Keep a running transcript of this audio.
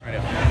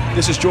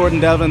This is Jordan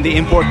Devlin, the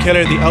import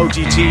killer, the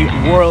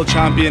OGT world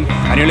champion,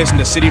 and you're listening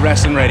to City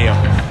Wrestling Radio.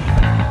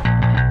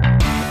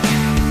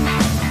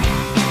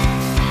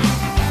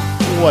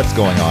 What's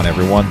going on,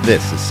 everyone?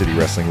 This is City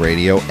Wrestling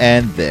Radio,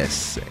 and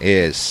this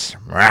is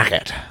Smack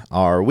It,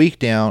 our week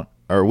down,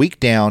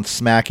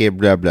 Smack It,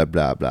 blah, blah,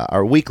 blah, blah,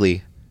 our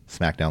weekly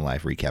SmackDown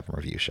Live recap and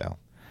review show.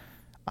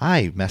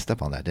 I messed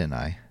up on that, didn't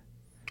I?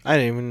 I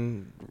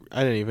didn't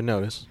even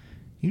notice.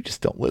 You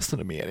just don't listen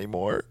to me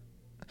anymore.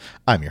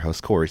 I'm your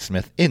host, Corey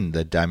Smith, in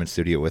the Diamond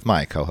Studio with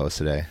my co-host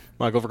today,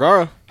 Michael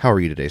Vergara. How are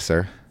you today,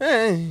 sir?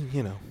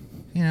 You know.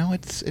 You know,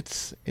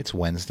 it's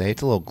Wednesday.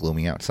 It's a little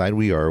gloomy outside.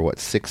 We are,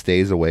 6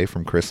 days away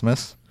from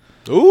Christmas?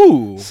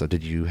 Ooh. So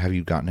have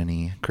you gotten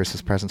any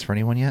Christmas presents for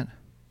anyone yet?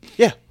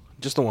 Yeah,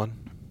 just the one.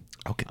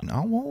 Okay,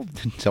 no, well,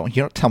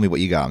 don't tell me what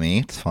you got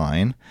me. It's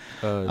fine.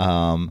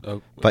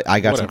 But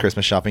I got some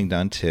Christmas shopping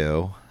done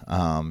too.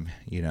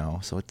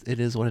 So it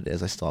is what it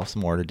is. I still have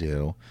some more to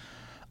do.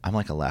 I'm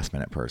like a last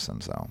minute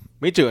person, so.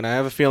 Me too, and I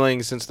have a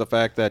feeling since the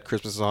fact that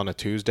Christmas is on a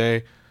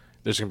Tuesday,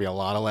 there's going to be a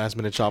lot of last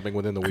minute shopping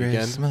within the weekend.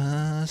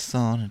 Christmas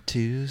on a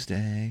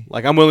Tuesday.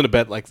 Like, I'm willing to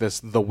bet like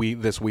this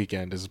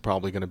weekend is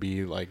probably going to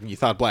be like, you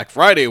thought Black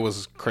Friday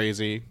was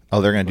crazy.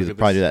 Oh, they're going to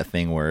probably do that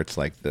thing where it's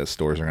like the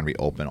stores are going to be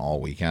open all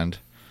weekend.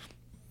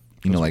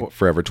 You know, like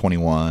Forever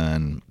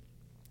 21,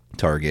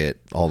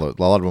 Target, a lot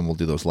of them will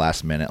do those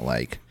last minute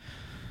like.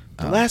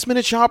 Last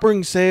minute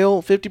shopping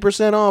sale,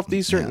 50% off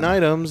these certain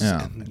items.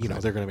 Yeah, and,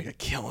 they're going to make a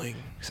killing.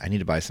 I need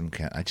to buy some.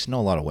 I just know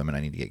a lot of women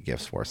I need to get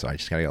gifts for, so I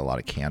just got to get a lot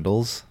of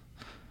candles.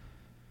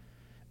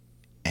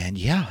 And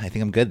yeah, I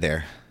think I'm good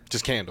there.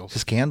 Just candles.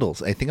 Just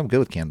candles. I think I'm good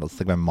with candles.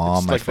 It's like my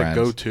mom, my friends.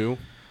 It's like the go-to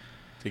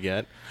to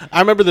get. I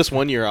remember this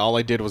one year, all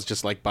I did was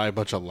just like buy a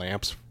bunch of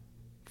lamps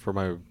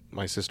for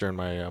my sister and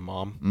my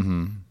mom.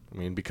 Mm-hmm. I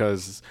mean,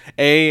 because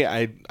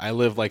I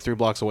live like 3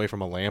 blocks away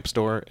from a lamp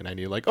store, and I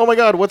need like, oh my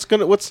god,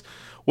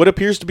 what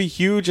appears to be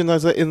huge and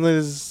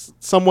is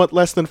somewhat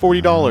less than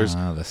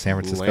 $40. The San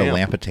Francisco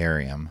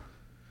Lampatarium.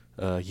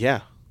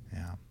 Yeah.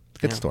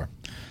 Good store.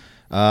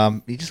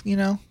 You just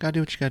gotta do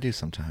what you gotta do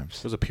sometimes.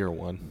 It was a Pier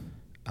 1.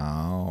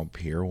 Oh,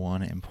 Pier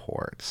 1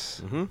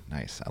 Imports. Mm-hmm.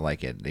 Nice. I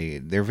like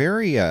it. They're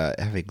very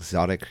have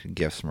exotic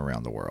gifts from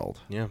around the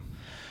world. Yeah.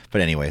 But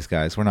anyways,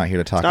 guys, we're not here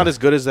to talk. It's not as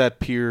good as that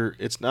Pier.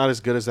 It's not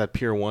as good as that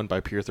Pier 1 by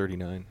Pier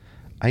 39.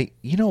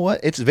 You know what?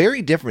 It's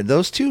very different.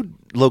 Those two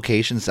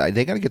locations,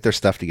 they got to get their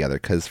stuff together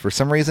because for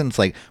some reason, it's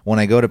like when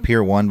I go to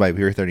Pier 1 by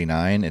Pier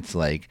 39, it's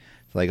like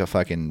a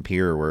fucking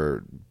pier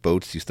where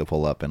boats used to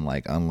pull up and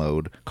like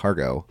unload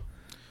cargo.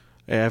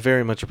 Yeah, I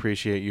very much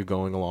appreciate you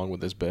going along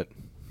with this bit.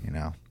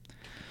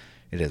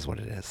 It is what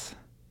it is.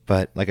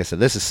 But like I said,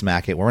 this is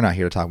Smack It. We're not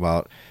here to talk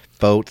about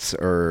boats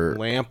or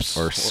lamps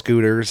or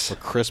scooters or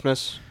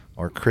Christmas.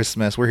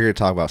 We're here to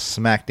talk about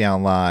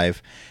SmackDown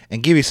Live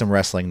and give you some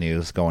wrestling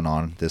news going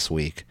on this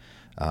week.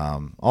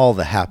 All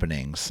the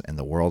happenings in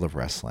the world of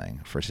wrestling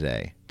for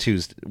today,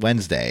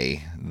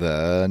 Wednesday,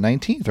 the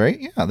 19th, right?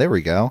 Yeah, there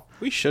we go.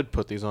 We should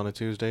put these on a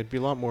Tuesday. It'd be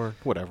a lot more,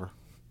 whatever.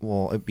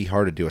 Well, it'd be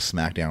hard to do a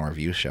SmackDown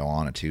review show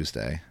on a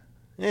Tuesday.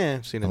 Yeah,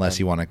 I've seen it. Unless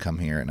you want to come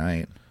here at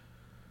night.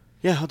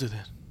 Yeah, I'll do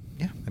that.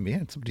 Yeah,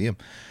 it's up to you.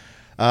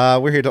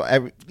 We're here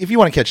to, if you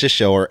want to catch this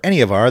show or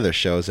any of our other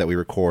shows that we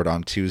record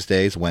on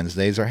Tuesdays,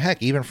 Wednesdays, or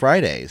heck, even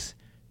Fridays,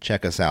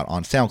 check us out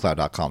on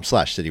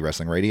SoundCloud.com/City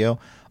Wrestling Radio.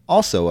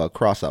 Also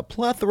across a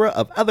plethora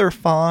of other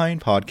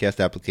fine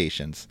podcast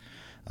applications,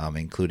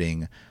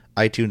 including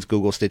iTunes,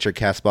 Google, Stitcher,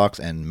 CastBox,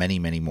 and many,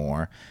 many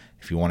more.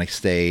 If you want to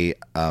stay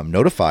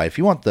notified, if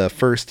you want the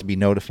first to be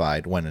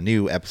notified when a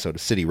new episode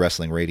of City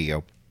Wrestling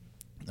Radio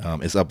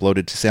is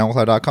uploaded to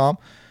SoundCloud.com,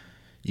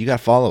 you got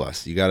to follow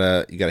us. You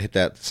got to hit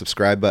that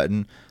subscribe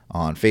button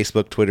on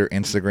Facebook, Twitter,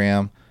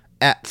 Instagram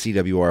at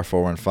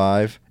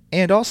CWR415,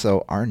 and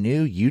also our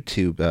new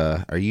YouTube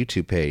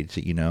page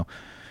that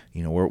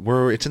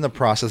we're it's in the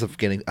process of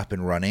getting up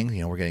and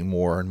running. We're getting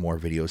more and more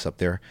videos up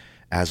there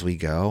as we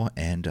go,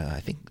 and I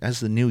think as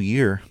the new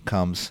year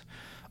comes,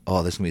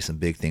 there's going to be some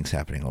big things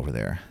happening over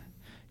there.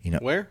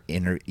 Where?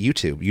 In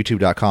YouTube,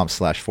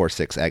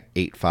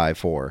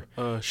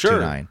 youtube.com/4685429.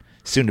 Sure.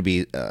 Soon to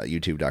be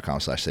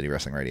youtube.com/City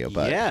Wrestling Radio,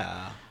 but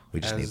yeah,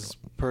 we just need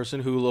person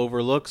who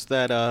overlooks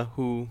that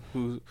who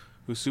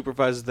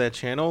supervises that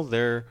channel.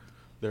 There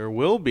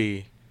will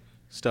be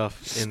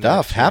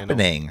stuff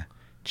happening,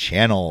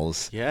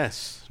 channels.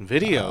 Yes,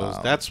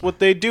 videos. That's what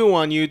they do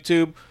on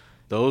YouTube.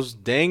 Those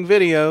dang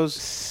videos.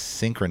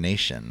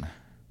 Synchronization.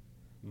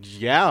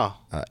 Yeah.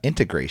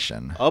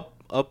 Integration.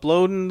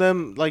 Uploading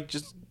them like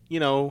just what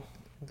do you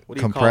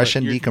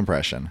compression, call it?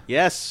 Decompression.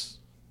 Yes.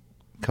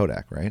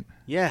 Kodak, right?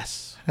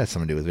 Yes. That has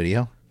something to do with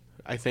video.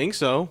 I think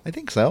so. I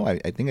think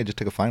I just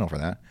took a final for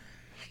that.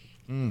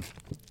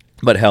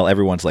 But hell,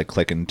 everyone's like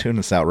clicking, tune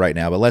us out right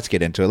now. But let's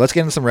get into it. Let's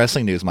get into some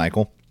wrestling news,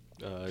 Michael.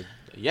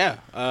 Yeah.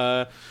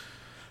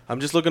 I'm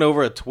just looking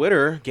over at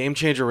Twitter. Game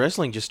Changer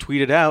Wrestling just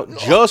tweeted out,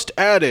 just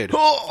added,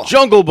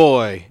 Jungle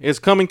Boy is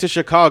coming to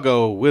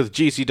Chicago with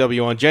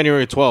GCW on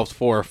January 12th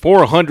for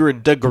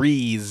 400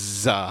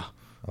 Degrees.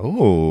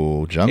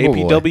 Oh, Jungle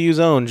Boy. APW's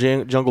own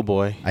Jungle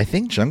Boy. I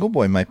think Jungle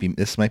Boy might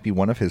be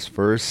one of his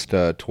first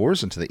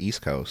tours into the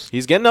East Coast.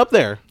 He's getting up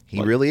there.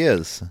 He really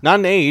is. Not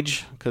in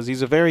age, because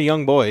he's a very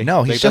young boy.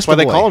 No, he's that's just why a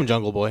they boy. call him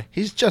Jungle Boy.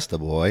 He's just a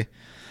boy.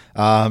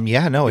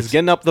 Yeah, no, He's it's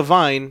getting up the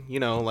vine,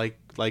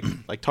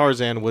 like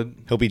Tarzan would.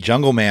 he'll be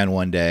Jungle Man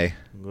one day.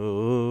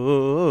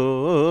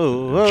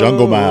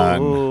 Jungle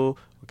Man.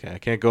 Okay, I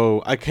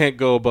can't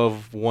go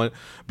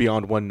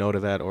beyond one note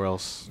of that, or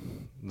else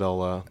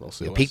they'll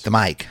sue us. Peek the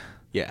mic.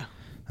 Yeah.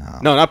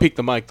 No, not peek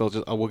the mic.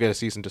 We'll get a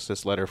cease and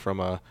desist letter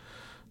from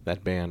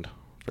that band.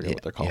 Forget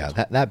what they're called.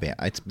 Yeah, that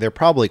band. They're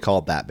probably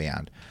called that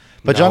band.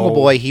 But Jungle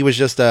Boy, he was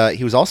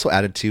also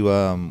added to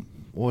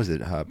what was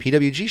it?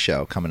 PWG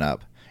show coming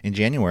up in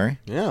January.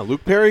 Yeah,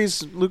 Luke Perry's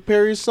son Luke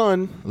Perry's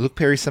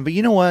son. But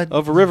you know what?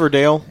 of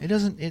Riverdale. It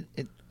doesn't.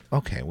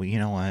 Okay. Well, you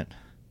know what?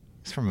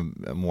 He's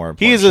from a more.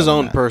 He is important his show than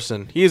own that.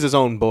 person. He is his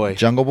own boy.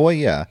 Jungle Boy,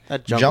 yeah.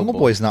 That Jungle Boy.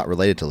 Boy's not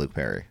related to Luke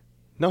Perry.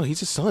 No,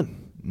 he's his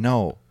son.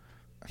 No.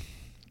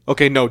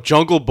 Okay, no,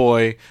 Jungle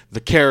Boy, the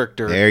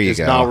character, There you is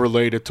go. not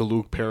related to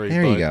Luke Perry.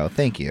 There you but, go.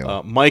 Thank you.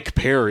 Mike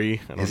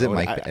Perry. Is it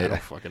Mike? I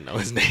don't fucking know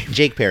his name.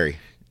 Jake Perry.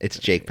 It's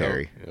Jake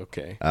Perry. Oh,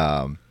 okay.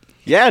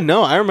 Yeah,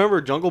 no, I remember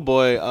Jungle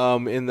Boy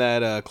in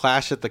that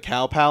Clash at the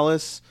Cow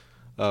Palace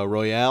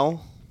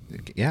Royale.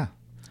 Yeah.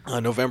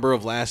 November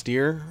of last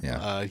year.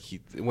 Yeah.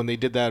 When they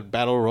did that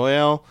Battle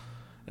Royale,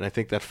 and I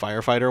think that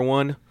firefighter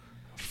won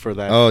for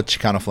that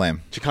Chicano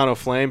Flame. Chicano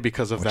Flame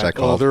because of Which I that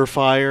called. other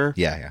fire.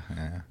 Yeah.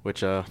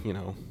 Which, the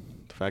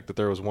fact that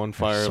there was one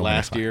fire so many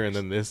last year and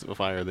then this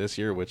fire this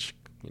year, which,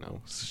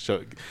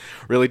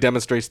 really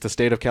demonstrates the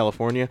state of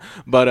California.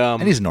 But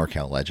And he's a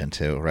NorCal legend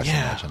too, wrestling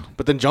legend.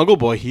 But then Jungle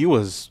Boy, he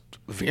was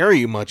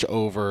very much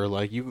over.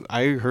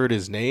 I heard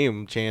his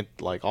name chant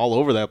all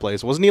over that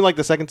place. Wasn't he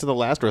the second to the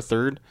last or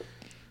third?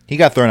 He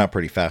got thrown out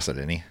pretty fast,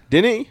 didn't he?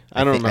 Didn't he?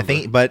 I don't remember. I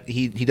think, but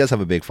he does have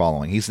a big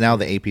following. He's now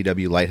the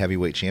APW light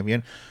heavyweight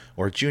champion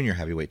or junior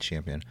heavyweight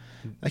champion.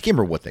 I can't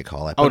remember what they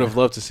call it. I would have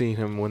loved to see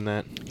him win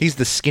that. He's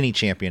the skinny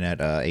champion at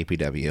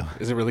APW.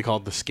 Is it really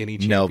called the skinny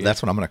champion? No,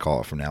 that's what I'm going to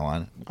call it from now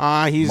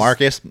on. He's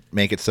Marcus,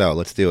 make it so.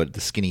 Let's do it.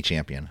 The skinny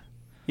champion.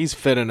 He's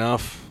fit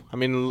enough. I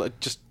mean,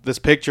 just this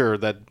picture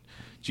that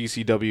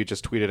GCW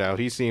just tweeted out.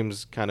 He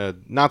seems kind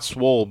of not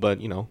swole, but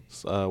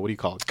what do you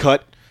call it?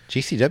 Cut.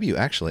 GCW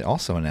actually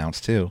also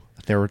announced too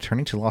that they're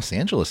returning to Los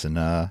Angeles in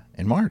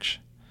March.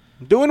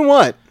 Doing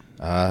what?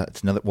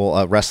 It's another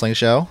wrestling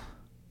show.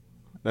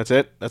 That's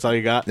it? That's all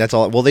you got? That's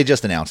all. Well, they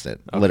just announced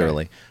it Okay.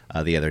 literally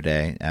the other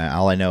day.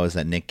 All I know is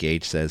that Nick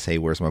Gage says, "Hey,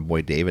 where's my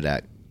boy David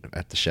at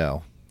the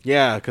show?"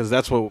 Yeah, because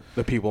that's what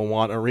the people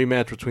want, a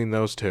rematch between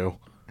those two.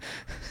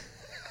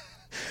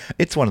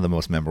 It's one of the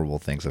most memorable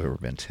things I've ever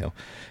been to.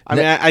 I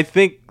mean, I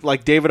think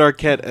David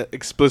Arquette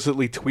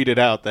explicitly tweeted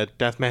out that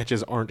death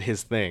matches aren't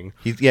his thing.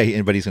 But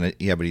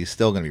he's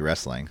still gonna be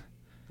wrestling.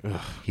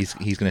 He's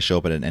gonna show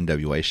up at an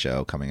NWA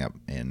show coming up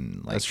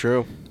in That's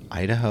true.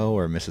 Idaho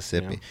or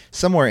Mississippi, Yeah.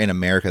 somewhere in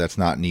America that's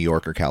not New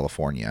York or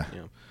California.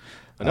 Yeah.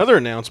 Another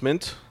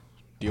announcement.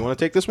 Do you want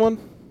to take this one?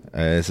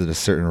 Is it a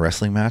certain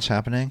wrestling match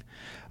happening?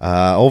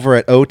 Over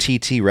at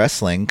OTT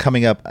Wrestling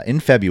coming up in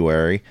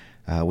February,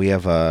 we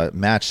have a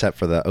match set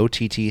for the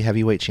OTT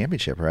Heavyweight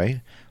Championship,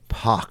 right?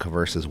 Pac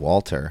versus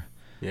Walter.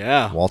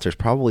 Yeah. Walter's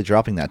probably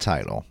dropping that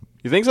title.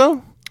 You think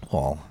so?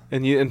 Well,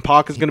 And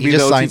Pac is going to he be the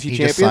just OTT signed. champion?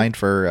 He just signed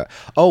for.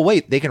 Oh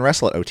wait, they can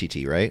wrestle at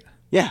OTT, right?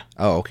 Yeah.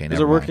 Oh, okay. There's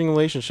Never a mind. working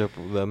relationship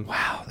with them.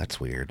 Wow, that's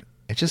weird.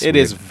 It It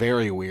is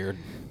very weird.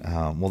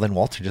 Well, then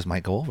Walter just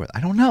might go over it. I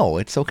don't know.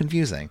 It's so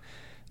confusing.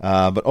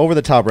 But Over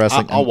the Top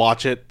Wrestling. I'll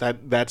watch it.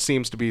 That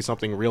seems to be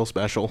something real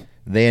special.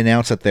 They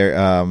announced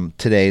that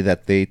today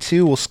that they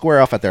two will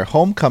square off at their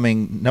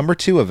homecoming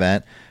 #2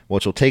 event,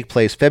 which will take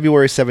place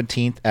February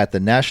 17th at the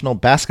National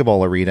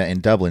Basketball Arena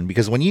in Dublin.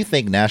 Because when you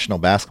think National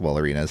Basketball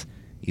Arenas,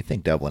 you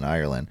think Dublin,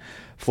 Ireland.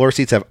 Floor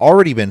seats have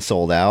already been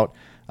sold out.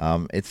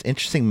 It's an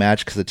interesting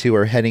match because the two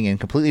are heading in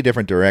completely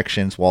different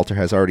directions. Walter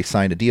has already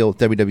signed a deal with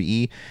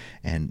WWE,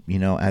 and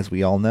as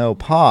we all know,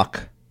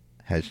 Pac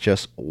has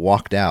just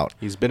walked out.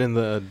 He's been in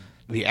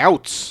the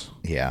outs.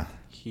 Yeah.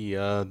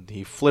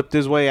 He flipped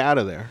his way out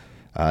of there.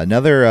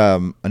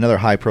 Another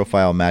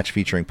high-profile match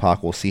featuring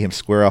Pac will see him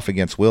square off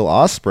against Will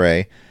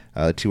Ospreay.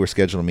 The two are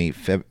scheduled to meet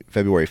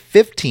February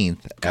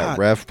 15th at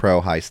Rev Pro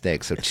High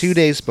Stakes, so 2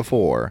 days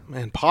before.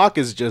 Man, Pac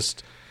is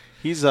just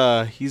he's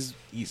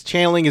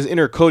channeling his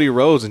inner Cody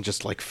Rhodes and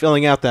just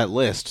filling out that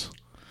list.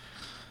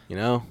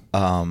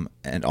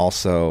 And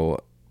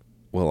also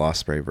Will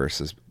Ospreay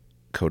versus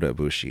Kota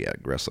Ibushi at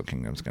Wrestle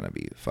Kingdom is going to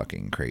be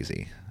fucking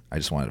crazy. I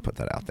just wanted to put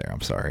that out there.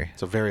 I'm sorry.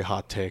 It's a very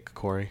hot take,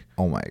 Corey.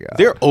 Oh my god.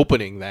 They're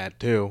opening that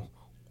too.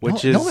 No,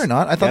 they're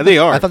not. I thought they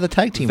are. I thought the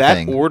tag team that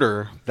thing.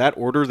 order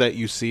that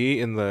you see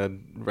in the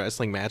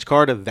wrestling match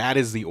card, that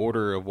is the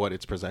order of what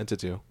it's presented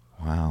to.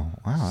 Wow,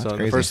 that's So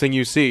crazy. the first thing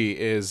you see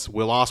is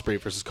Will Ospreay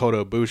versus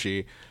Kota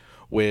Ibushi,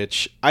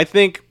 which I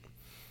think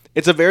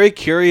it's a very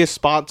curious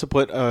spot to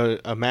put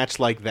a match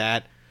like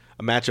that,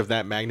 a match of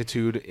that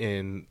magnitude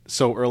in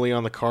so early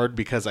on the card,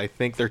 because I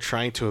think they're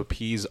trying to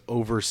appease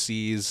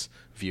overseas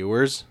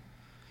viewers.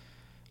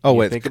 Oh,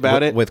 You think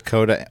about it. with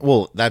Kota.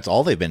 Well, that's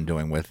all they've been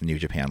doing with New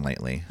Japan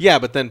lately. Yeah,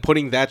 but then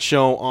putting that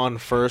show on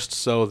first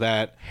so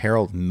that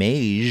Harold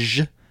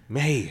Mage.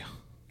 May.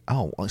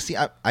 Oh, well, see,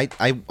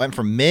 I went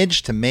from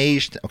Midge to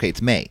Mage. Okay,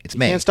 it's May. It's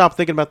May. Can't stop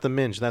thinking about the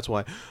Minge. That's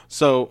why.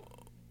 So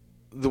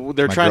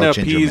they're My trying girl,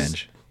 to Ginger appease.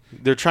 Minge.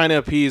 They're trying to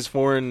appease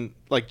foreign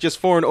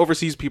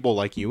overseas people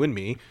like you and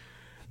me.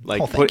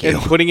 Like Oh, thank you. and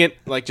putting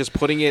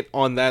it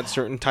on that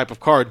certain type of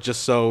card,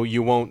 just so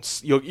you'll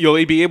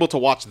be able to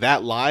watch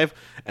that live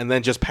and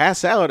then just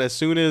pass out as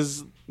soon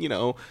as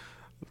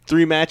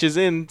 3 matches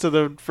into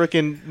the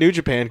freaking New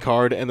Japan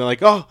card, and they're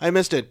like, oh, I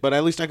missed it, but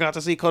at least I got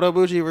to see Kota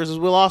Ibushi versus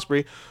Will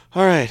Ospreay.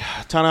 All right,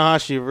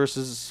 Tanahashi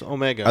versus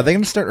Omega. Are they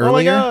going to start Oh my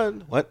earlier?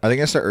 God. What? Are they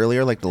going to start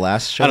earlier, like the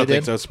last show I don't they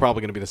think did? so. It's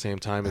probably going to be the same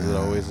time as it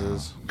always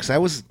is.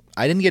 Because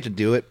I didn't get to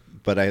do it,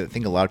 but I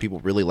think a lot of people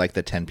really like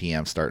the 10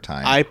 p.m. start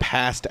time. I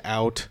passed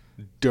out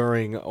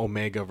during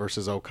Omega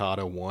versus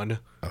Okada 1.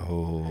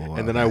 Oh.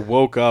 And then I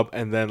woke up,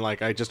 and then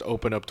I just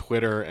opened up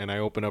Twitter and I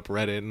opened up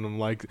Reddit, and I'm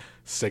like,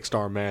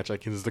 6-star match.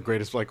 Like, this is the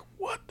greatest. Like,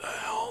 what the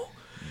hell?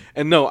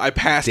 And no, I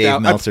passed Dave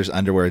out. Meltzer's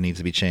underwear needs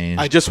to be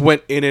changed. I just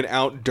went in and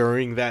out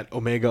during that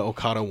Omega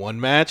Okada 1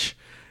 match.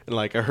 And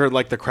I heard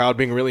the crowd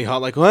being really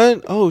hot, like,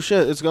 what? Oh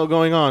shit, it's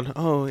going on.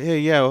 Oh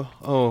yeah.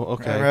 Oh,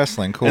 okay.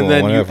 Wrestling, cool, And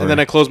then whatever. and then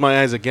I close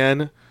my eyes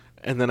again,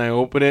 and then I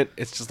open it.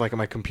 It's just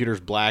my computer's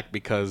black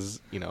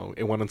because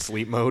it went on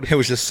sleep mode. It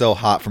was just so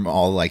hot from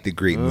all the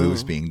great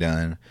moves being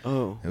done.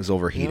 Oh. It was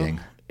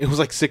overheating. It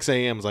was 6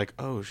 a.m. I was like,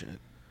 oh shit.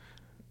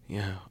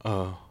 Yeah.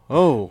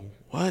 Oh,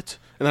 what?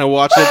 And then I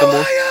watched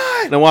it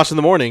and I watched it in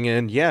the morning,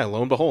 and yeah,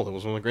 lo and behold, it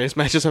was one of the greatest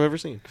matches I've ever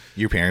seen.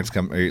 Your parents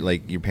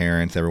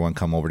everyone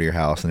come over to your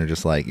house, and they're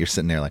just you're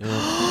sitting there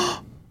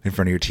in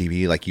front of your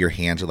TV, your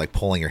hands are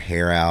pulling your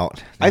hair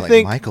out. They're I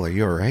think- Michael, are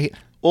you all right?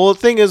 Well, the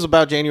thing is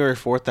about January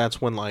 4th, that's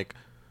when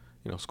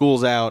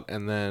school's out,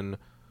 and then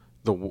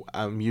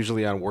I'm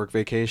usually on work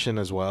vacation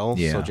as well.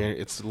 Yeah. So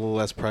it's a little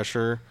less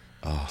pressure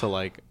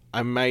to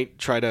I might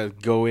try to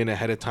go in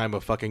ahead of time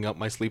of fucking up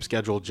my sleep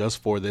schedule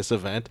just for this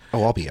event.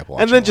 Oh, I'll be up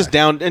watching And then just live,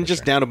 down for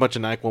sure. down a bunch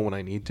of NyQuil when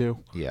I need to.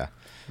 Yeah.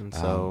 And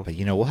so But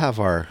we'll have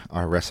our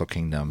Wrestle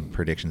Kingdom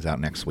predictions out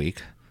next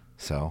week.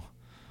 So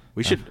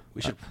we should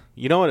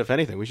you know what, if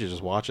anything, we should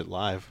just watch it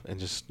live and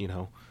just,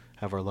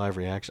 have our live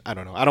reaction. I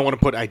don't know. I don't want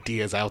to put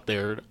ideas out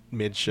there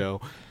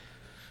mid-show.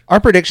 our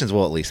predictions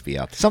will at least be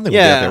out. Something will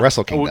be out there.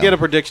 Wrestle Kingdom. We'll get a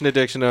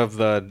prediction of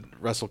the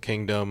Wrestle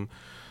Kingdom.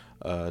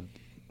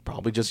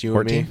 Probably just you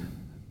 14?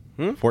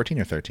 and me. 14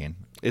 or 13?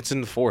 It's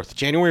in the 4th.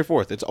 January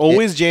 4th. It's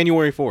always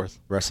January 4th.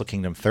 Wrestle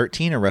Kingdom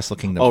 13 or Wrestle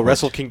Kingdom Oh, 14?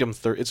 Wrestle Kingdom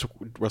It's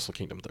Wrestle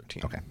Kingdom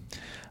 13.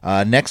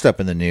 Okay. Next up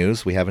in the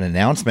news, we have an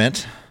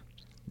announcement.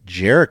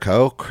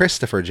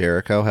 Christopher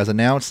Jericho, has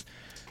announced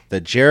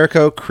the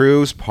Jericho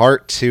Cruise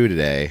Part 2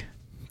 today.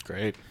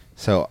 Great.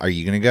 So, are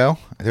you going to go?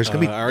 There's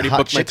going to be I already hot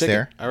booked my chicks ticket.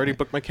 there. I already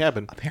booked my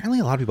cabin. Apparently,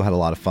 a lot of people had a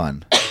lot of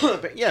fun.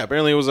 But yeah,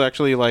 apparently it was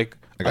actually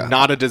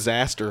not a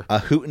disaster. A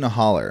hoot and a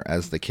holler,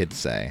 as the kids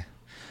say.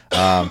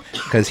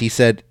 Because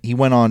he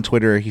went on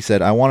Twitter, he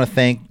said, I want to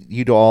thank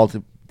you to all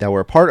that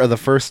were a part of the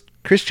first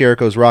Chris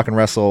Jericho's Rock and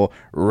Wrestle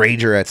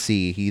Rager at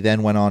Sea. He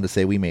then went on to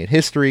say, we made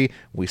history.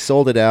 We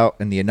sold it out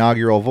in the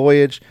inaugural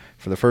voyage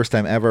for the first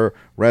time ever,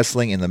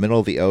 wrestling in the middle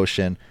of the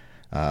ocean.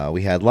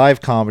 We had live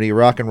comedy,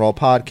 rock and roll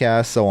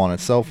podcasts, so on and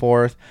so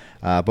forth.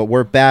 But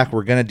we're back.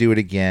 We're going to do it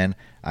again.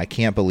 I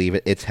can't believe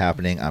it. It's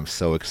happening. I'm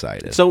so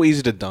excited. It's so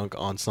easy to dunk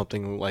on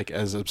something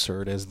as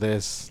absurd as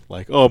this.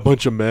 A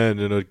bunch of men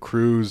in a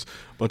cruise,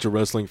 a bunch of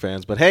wrestling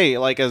fans. But hey,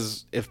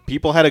 as if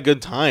people had a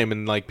good time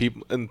and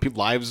people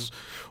lives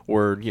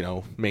were,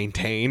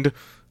 maintained.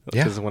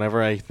 Yeah. Because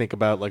whenever I think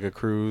about a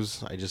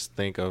cruise, I just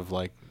think of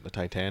the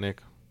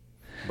Titanic.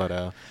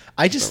 But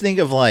I just think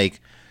of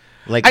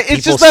it's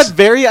it's just that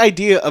very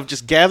idea of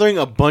just gathering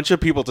a bunch of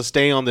people to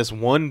stay on this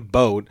one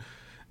boat,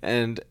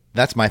 and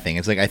that's my thing.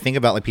 It's I think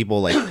about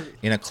people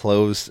in a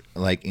closed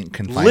in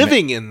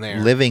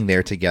confinement, living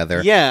there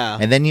together. Yeah,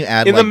 and then you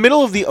add in the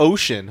middle of the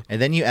ocean,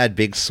 and then you add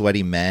big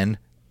sweaty men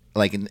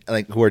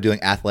who are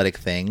doing athletic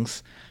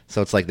things.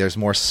 So it's there's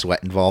more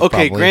sweat involved.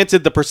 Okay, probably.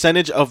 granted, the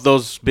percentage of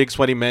those big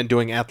sweaty men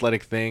doing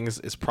athletic things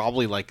is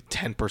probably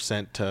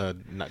 10% to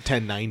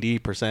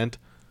 90%.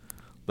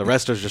 The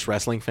rest are just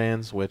wrestling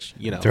fans, which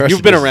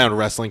you've been around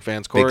wrestling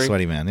fans, Corey. Big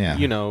sweaty man, yeah.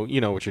 You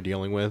know what you're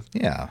dealing with.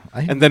 Yeah,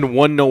 and then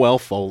one Noel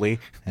Foley,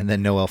 and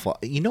then Noel Foley.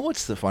 You know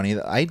what's the funny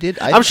that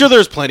I'm sure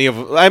there's plenty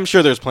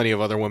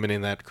of other women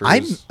in that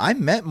cruise. I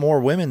met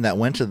more women that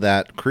went to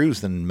that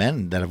cruise than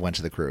men that have went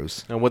to the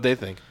cruise. And what'd they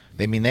think?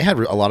 They had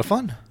a lot of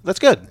fun. That's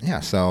good. Yeah,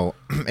 so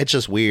it's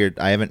just weird.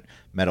 I haven't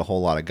met a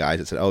whole lot of guys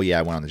that said, "Oh yeah,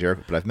 I went on the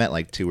Jericho," but I've met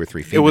 2 or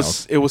 3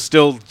 females. It was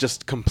still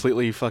just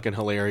completely fucking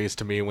hilarious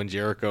to me when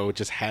Jericho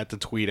just had to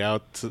tweet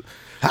out,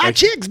 "Hot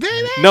chicks,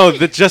 baby!" No,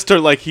 that just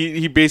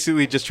he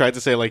basically just tried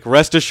to say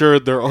rest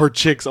assured there are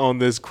chicks on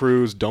this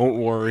cruise. Don't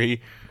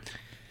worry.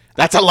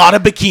 That's a lot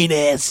of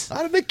bikinis. A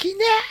lot of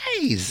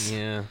bikinis.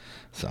 Yeah.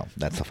 So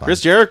that's a fun.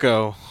 Chris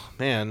Jericho,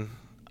 man.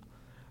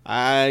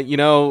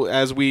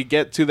 As we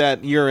get to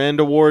that year-end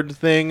award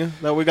thing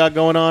that we got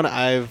going on,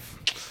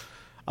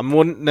 I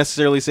wouldn't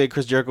necessarily say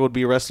Chris Jericho would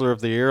be Wrestler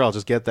of the Year. I'll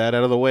just get that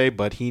out of the way.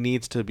 But he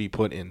needs to be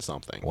put in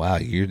something. Wow,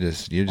 you're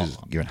just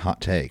giving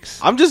hot takes.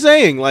 I'm just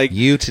saying, like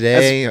You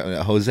today,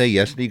 Jose,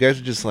 yesterday, you guys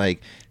are just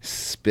like,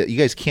 you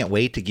guys can't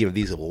wait to give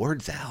these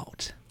awards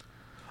out.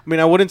 I mean,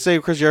 I wouldn't say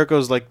Chris Jericho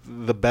is like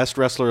the best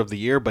wrestler of the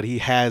year, but he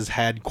has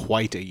had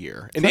quite a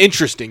year, an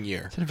interesting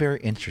year. It's a very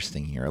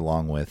interesting year,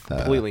 along with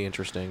Completely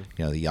interesting.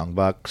 the Young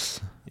Bucks,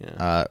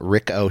 Yeah.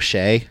 Rick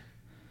O'Shea.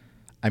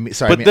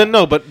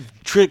 But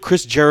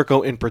Chris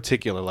Jericho in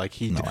particular,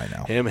 like I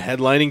know. him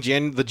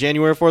headlining the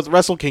January 4th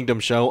Wrestle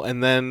Kingdom show,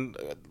 and then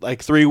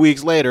like 3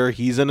 weeks later,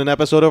 he's in an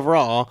episode of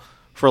Raw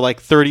for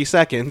like 30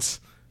 seconds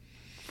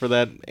for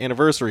that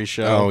anniversary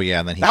show. Oh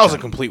yeah, and then that was a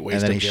complete waste.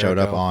 And then of he showed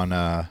up Jericho.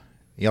 on.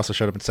 He also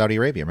showed up in Saudi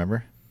Arabia.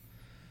 Remember?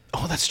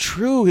 Oh, that's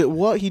true.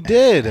 What he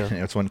did.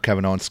 It's when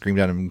Kevin Owens screamed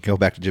at him, "Go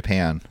back to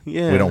Japan.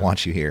 Yeah. We don't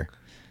want you here."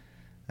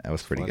 That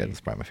was pretty good. It's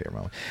probably my favorite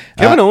moment.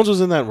 Kevin Owens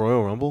was in that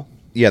Royal Rumble.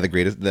 Yeah, the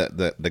greatest,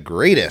 the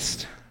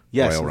greatest.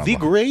 Yes, Royal the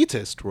Rumble.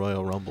 greatest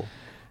Royal Rumble.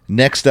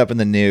 Next up in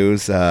the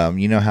news,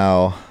 you know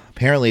how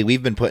apparently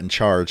we've been put in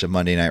charge of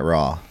Monday Night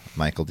Raw.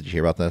 Michael, did you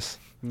hear about this?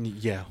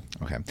 Yeah.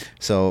 Okay,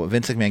 so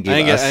Vince McMahon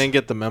gave I us. didn't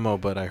get the memo,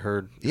 but I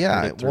heard.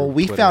 Yeah, heard it through well,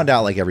 we Twitter. found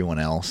out like everyone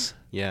else.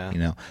 Yeah. You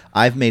know,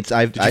 I've Did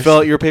you fill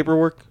out your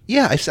paperwork?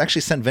 Yeah, I've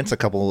actually sent Vince a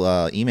couple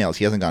emails.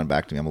 He hasn't gotten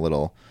back to me. I'm a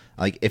little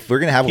like, if we're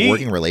gonna have a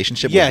working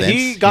relationship with Vince,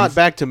 he got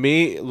back to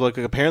me, look,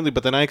 apparently,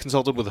 but then I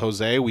consulted with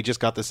Jose. We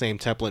just got the same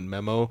template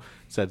memo.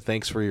 Said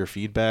thanks for your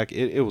feedback.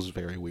 It was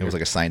very weird. It was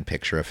like a signed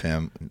picture of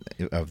him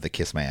of the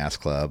Kiss My Ass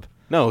Club.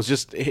 No,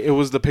 it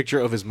was the picture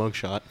of his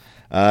mugshot.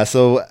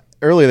 So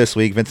earlier this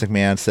week, Vince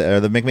McMahon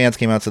said, the McMahons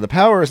came out and said, the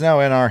power is now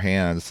in our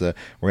hands. We're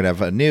going to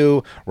have a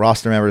new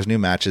roster members, new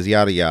matches,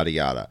 yada, yada,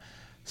 yada.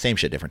 Same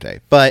shit, different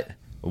day. But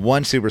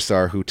one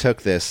superstar who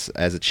took this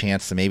as a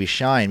chance to maybe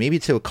shine, maybe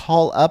to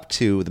call up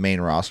to the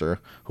main roster,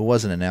 who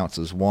wasn't announced,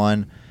 was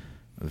one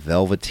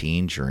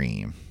Velveteen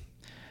Dream.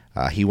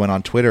 He went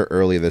on Twitter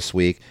earlier this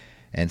week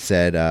and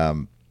said...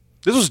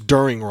 this was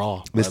during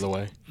Raw, by the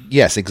way.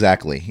 Yes,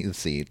 exactly. Let's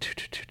see.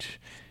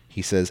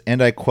 He says,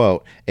 and I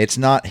quote, "It's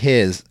not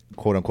his,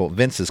 quote-unquote,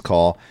 Vince's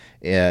call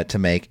to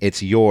make.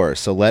 It's yours.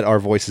 So let our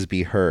voices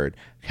be heard.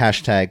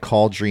 Hashtag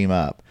call Dream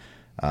up."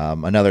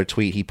 Another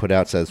tweet he put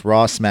out says,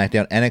 "Raw,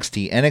 SmackDown,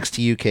 NXT,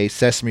 NXT UK,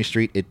 Sesame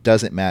Street, it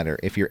doesn't matter.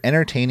 If you're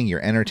entertaining,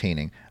 you're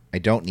entertaining. I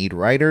don't need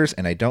writers,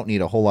 and I don't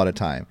need a whole lot of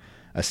time.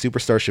 A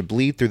superstar should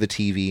bleed through the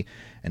TV,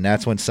 and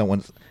that's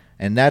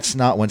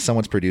not when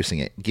someone's producing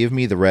it. Give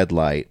me the red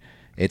light.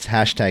 It's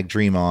hashtag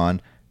Dream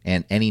On,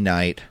 and any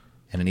night."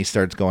 And then he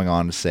starts going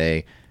on to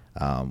say,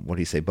 what do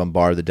you say?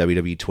 Bombard the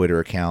WWE Twitter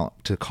account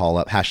to call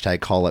up,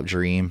 hashtag call up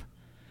Dream.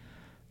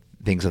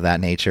 Things of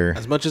that nature.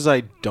 As much as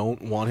I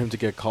don't want him to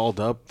get called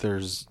up,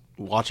 there's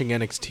watching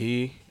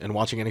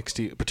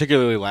NXT,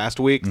 particularly last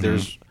week,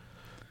 there's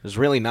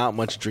really not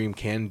much Dream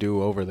can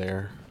do over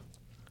there.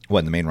 What,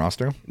 in the main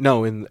roster?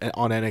 No, on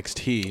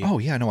NXT. Oh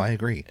yeah, no, I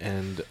agree.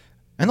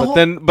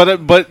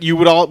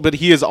 But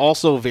he is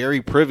also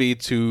very privy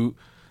to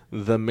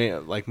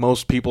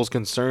most people's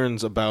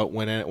concerns about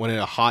when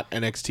a hot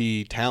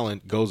NXT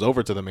talent goes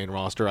over to the main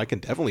roster. I can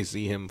definitely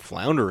see him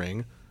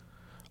floundering.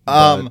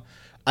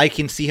 I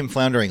can see him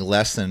floundering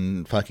less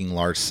than fucking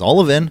Lars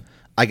Sullivan.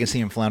 I can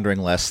see him floundering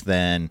less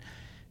than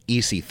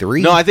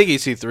EC3. No, I think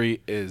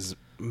EC3 is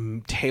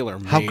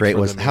tailor-made. How great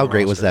was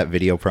roster. that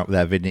video?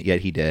 That video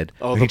he did.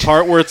 Oh, the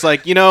part where it's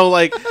like,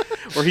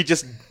 where he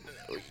just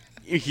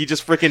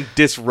freaking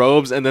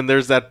disrobes, and then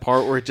there's that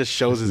part where it just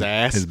shows his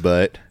ass, his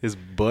butt. It's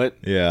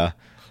Yeah.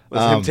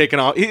 him taking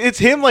off. It's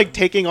him like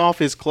taking off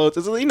his clothes.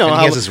 It's, and he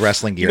has his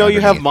wrestling gear. You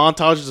have underneath.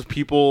 montages of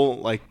people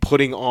like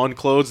putting on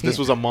clothes. This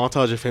was a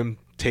montage of him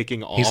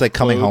taking off. He's like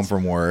coming home clothes.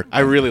 from work.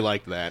 I really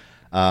liked that.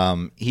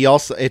 He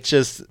also, it's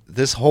just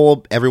this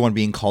whole everyone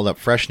being called up,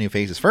 fresh new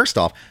faces. First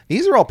off,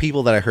 these are all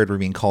people that I heard were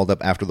being called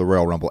up after the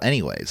Royal Rumble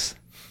anyways.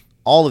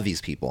 All of these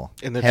people.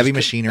 And they're Heavy just,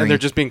 Machinery. And they're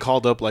just being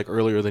called up like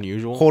earlier than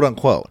usual. Quote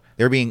unquote.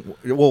 We're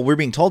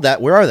being told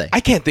that. Where are they? I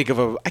can't think of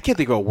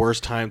a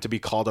worse time to be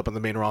called up on the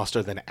main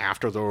roster than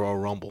after the Royal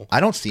Rumble. I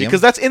don't see him.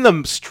 Because that's in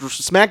the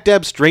smack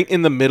dab straight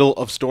in the middle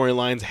of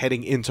storylines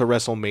heading into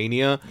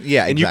WrestleMania.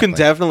 Yeah, and you can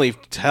definitely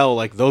tell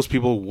like those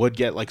people would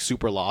get like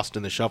super lost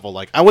in the shuffle.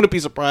 Like I wouldn't be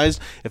surprised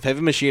if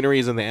Heavy Machinery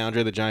is in the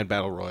Andre the Giant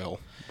Battle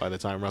Royal by the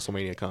time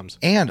WrestleMania comes.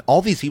 And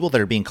all these people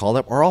that are being called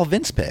up are all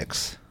Vince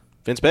picks.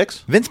 Vince picks?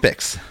 Vince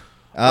picks.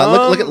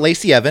 Look at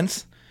Lacey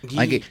Evans.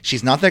 Like,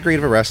 she's not that great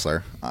of a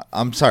wrestler.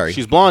 I'm sorry.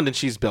 She's blonde and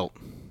she's built.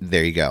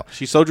 There you go.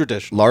 She's so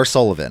traditional. Lars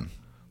Sullivan.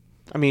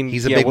 I mean,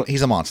 he's a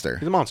monster.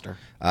 He's a monster.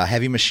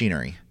 Heavy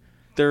Machinery.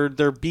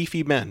 They're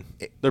beefy men.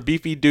 They're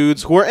beefy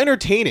dudes who are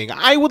entertaining.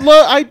 I would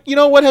love. You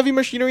know what? Heavy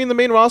Machinery in the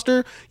main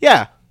roster.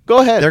 Yeah, go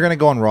ahead. They're going to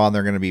go on Raw and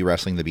they're going to be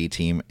wrestling the B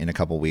team in a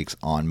couple weeks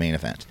on Main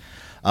Event.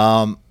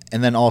 And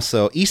then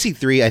also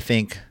EC3, I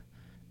think,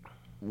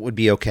 would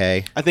be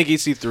okay. I think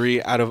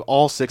EC3, out of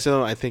all 6 of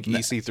them, I think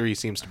EC3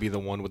 seems to be the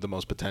one with the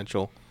most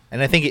potential.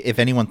 And I think if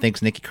anyone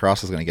thinks Nikki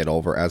Cross is going to get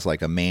over as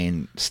like a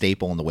main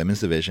staple in the women's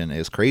division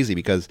is crazy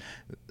because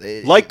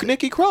Like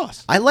Nikki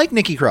Cross. I like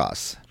Nikki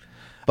Cross,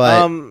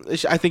 but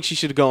I think she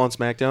should go on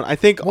SmackDown. I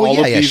think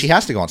she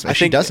has to go on SmackDown. If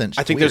she doesn't,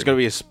 I think there's going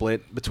to be a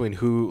split between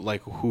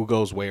who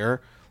goes where.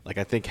 Like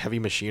I think Heavy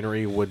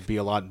Machinery would be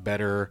a lot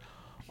better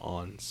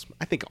on.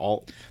 I think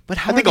all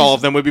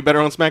of them would be better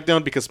on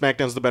SmackDown because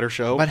SmackDown's the better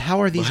show. But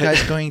how are these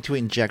guys going to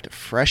inject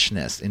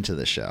freshness into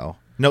the show?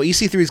 No,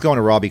 EC3 is going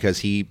to Raw because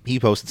he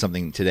posted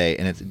something today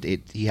and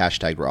he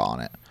hashtagged Raw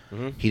on it.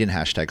 Mm-hmm. He didn't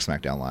hashtag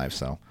SmackDown Live,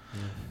 so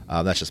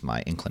that's just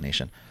my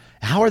inclination.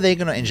 How are they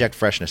going to inject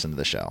freshness into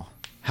the show?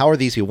 How are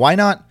these people? Why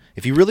not?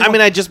 If you really,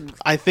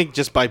 I think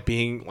just by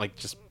being like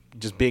just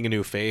being a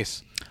new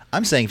face.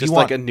 I'm saying if just you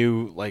want a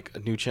new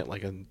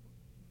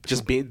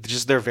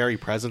just their very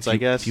presence. I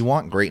guess if you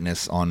want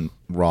greatness on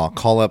Raw,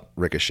 call up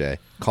Ricochet,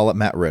 call up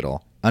Matt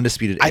Riddle.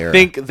 Undisputed Era. I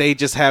think they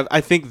just have. I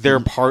think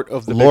they're part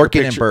of the Lorcan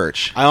bigger and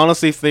Birch. I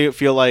honestly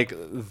feel like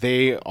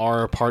they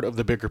are part of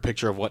the bigger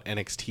picture of what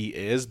NXT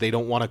is. They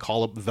don't want to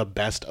call up the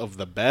best of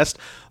the best.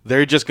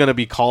 They're just going to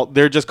be called.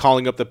 They're just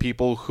calling up the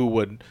people who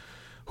would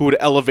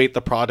elevate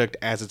the product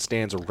as it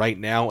stands right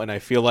now. And I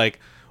feel like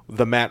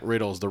the Matt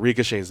Riddles, the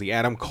Ricochets, the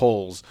Adam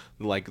Coles,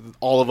 like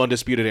all of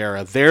Undisputed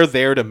Era, they're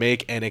there to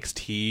make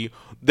NXT.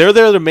 They're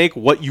there to make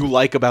what you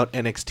like about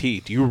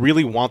NXT. Do you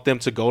really want them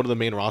to go to the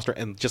main roster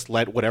and just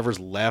let whatever's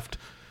left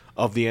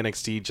of the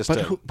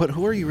NXT But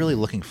who are you really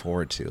looking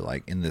forward to?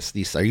 Like in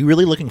these, are you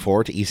really looking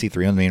forward to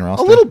EC3 on the main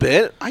roster? A little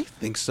bit, I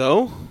think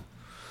so.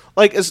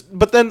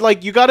 But then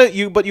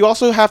you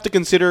also have to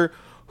consider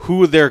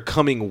who they're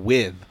coming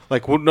with.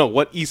 Like, what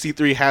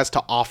EC3 has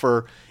to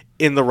offer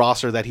in the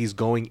roster that he's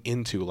going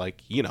into.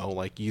 Like,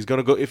 he's going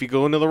to go, if he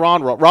go into the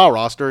Raw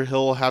roster,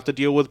 he'll have to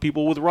deal with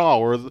people with Raw,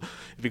 or if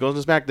he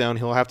goes to SmackDown,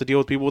 he'll have to deal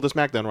with people with the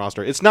SmackDown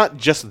roster. It's not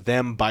just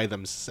them by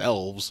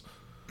themselves.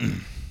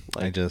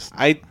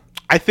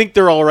 I think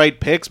they're all right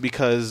picks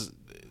because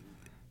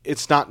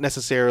it's not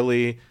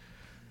necessarily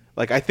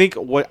like, I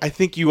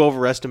think you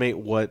overestimate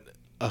what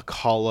a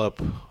call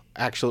up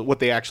what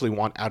they actually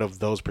want out of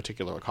those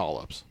particular call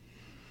ups.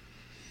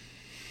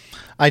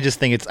 I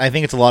think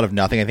it's a lot of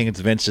nothing. I think it's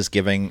Vince just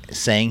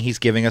saying he's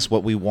giving us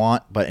what we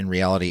want, but in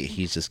reality,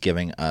 he's just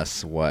giving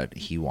us what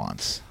he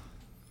wants,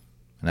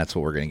 and that's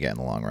what we're going to get in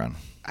the long run.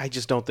 I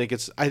just don't think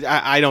it's.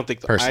 I don't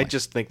think. Personally. I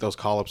just think those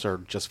call-ups are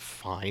just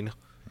fine.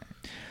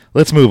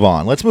 Let's move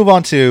on. Let's move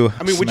on to.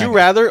 I mean, would you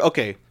rather?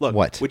 Okay, look.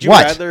 What? Would you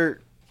rather?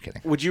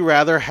 Kidding. Would you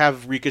rather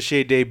have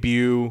Ricochet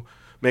debut,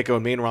 make a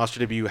main roster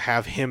debut,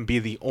 have him be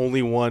the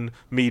only one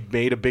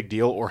made a big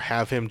deal, or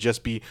have him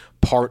just be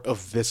part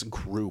of this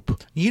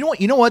group? You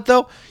know what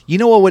though? You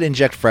know what would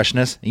inject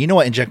freshness? You know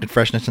what injected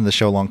freshness in the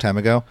show a long time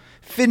ago?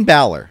 Finn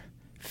Balor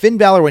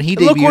when he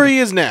debuted. Look where he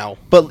is now.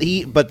 But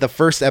the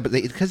first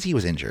episode, because he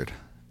was injured.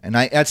 And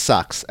that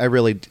sucks.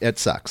 It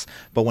sucks.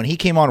 But when he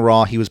came on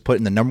Raw, he was put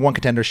in the number one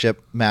contendership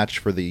match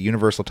for the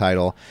Universal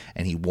title,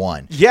 and he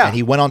won. Yeah, and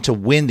he went on to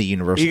win the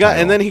Universal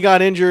title. And then he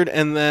got injured,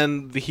 and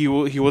then he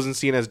wasn't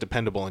seen as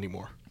dependable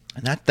anymore.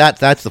 And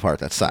that's the part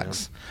that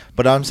sucks. Yeah.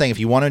 But I'm saying if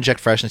you want to inject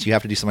freshness, you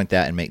have to do something like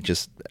that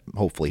and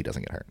hopefully he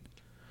doesn't get hurt.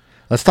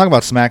 Let's talk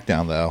about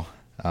SmackDown though.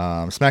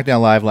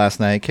 SmackDown Live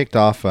last night kicked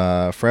off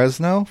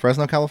Fresno,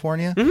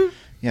 California. Mm-hmm.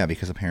 Yeah,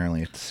 because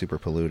apparently it's super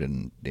polluted,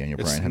 and Daniel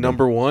Bryan had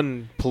number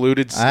one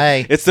polluted.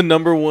 It's the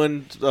number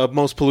one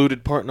most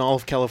polluted part in all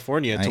of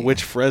California, to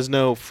which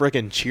Fresno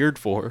frickin' cheered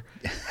for.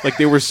 Like,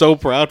 they were so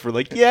proud for,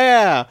 like,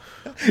 yeah.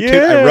 Dude,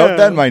 I wrote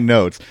that in my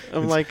notes.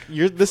 I'm like,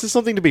 this is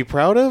something to be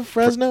proud of,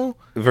 Fresno?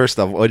 First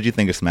off, what did you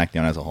think of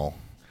SmackDown as a whole?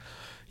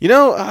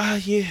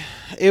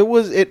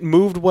 It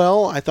moved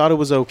well. I thought it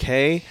was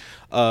okay.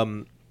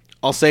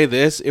 I'll say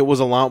this, it was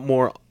a lot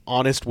more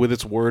honest with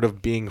its word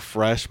of being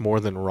fresh more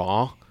than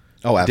Raw.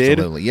 Oh,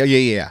 absolutely.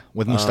 Yeah.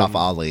 With Mustafa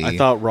Ali. I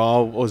thought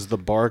Raw was the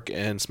bark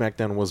and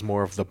SmackDown was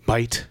more of the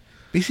bite.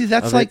 You see,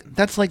 that's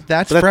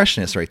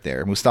freshness right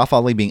there. Mustafa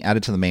Ali being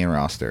added to the main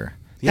roster.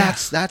 Yeah.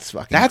 That's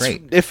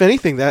great. If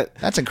anything,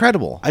 that's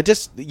incredible.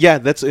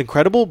 That's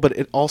incredible, but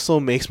it also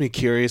makes me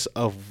curious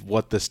of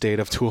what the state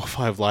of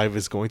 205 Live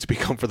is going to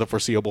become for the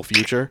foreseeable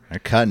future. They're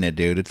cutting it,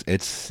 dude.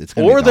 It's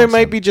or they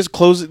might be just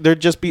closing. They're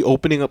just be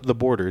opening up the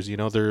borders.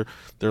 They're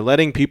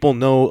letting people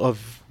know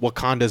of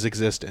Wakanda's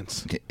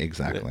existence.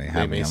 Exactly.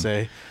 They may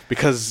say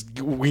because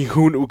we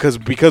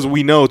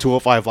know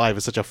 205 Live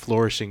is such a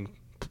flourishing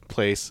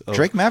place.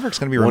 Drake Maverick's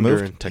going to be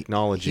removed. And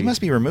technology. He must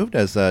be removed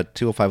as a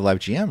 205 Live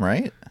GM,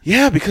 right?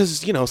 Yeah, because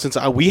since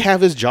we have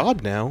his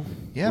job now,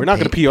 we're not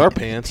going to pee our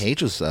pants.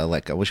 Paige was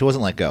let go. Well, she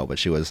wasn't let go, but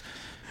she was.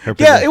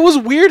 It was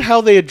weird how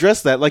they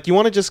addressed that. Like, you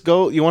want to just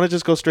go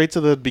straight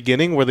to the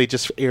beginning where they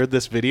just aired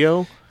this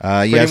video.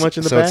 Yes. Much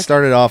in the back? It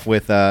started off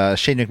with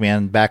Shane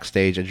McMahon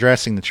backstage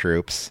addressing the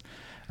troops.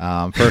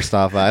 First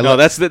off,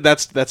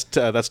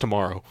 that's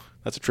tomorrow.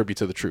 That's a tribute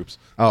to the troops.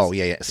 Oh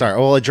yeah. Sorry.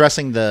 Well,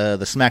 addressing the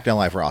SmackDown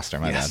Live roster.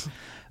 My bad.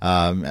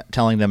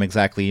 Telling them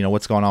exactly,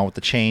 what's going on with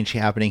the change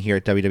happening here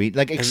at WWE,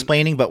 like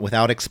explaining, but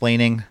without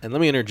explaining. And let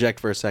me interject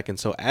for a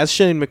second. So as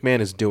Shane McMahon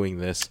is doing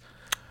this,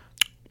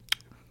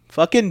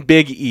 Fucking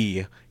Big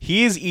E.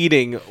 He is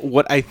eating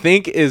what I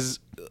think is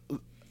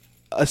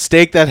a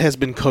steak that has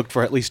been cooked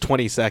for at least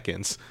 20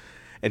 seconds.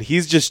 And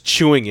he's just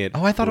chewing it.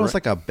 Oh, I thought it was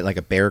like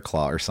a bear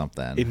claw or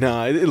something.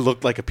 No, it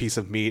looked like a piece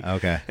of meat.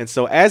 Okay. And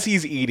so as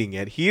he's eating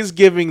it, he's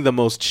giving the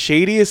most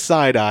shadiest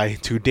side eye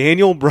to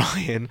Daniel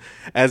Bryan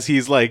as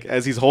he's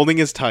holding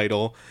his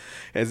title.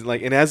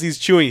 And as he's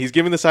chewing, he's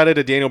giving the side eye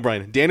to Daniel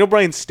Bryan. Daniel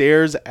Bryan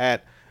stares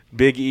at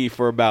Big E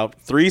for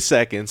about 3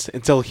 seconds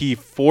until he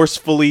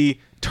forcefully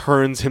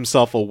turns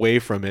himself away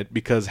from it,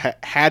 because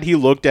had he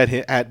looked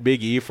at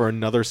Big E for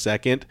another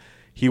second,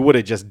 he would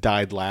have just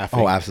died laughing.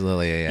 Oh,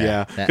 absolutely.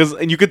 Yeah.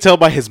 And you could tell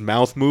by his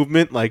mouth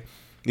movement, like,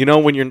 you know,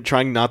 when you're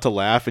trying not to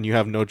laugh and you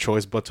have no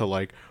choice but to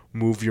like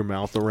move your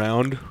mouth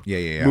around.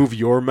 Yeah. Move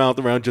your mouth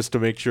around just to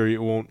make sure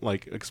you won't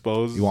like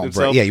expose You won't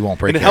himself. break. Yeah, you won't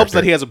break. And it character. helps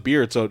that he has a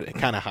beard, so it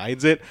kind of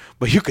hides it.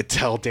 But you could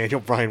tell Daniel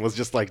Bryan was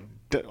just like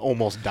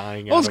almost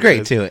dying. Well, it was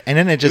great too, and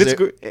then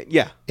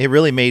Yeah, it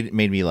really made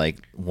me like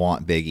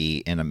want Big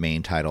E in a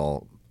main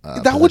title.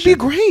 that would be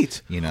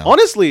great. You know,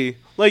 honestly,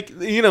 like,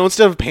 you know,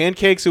 instead of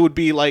pancakes, it would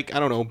be like, I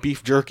don't know,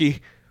 beef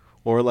jerky,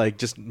 or like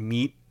just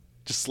meat,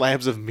 just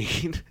slabs of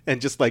meat,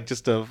 and just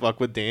to fuck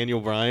with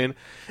Daniel Bryan,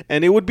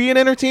 and it would be an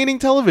entertaining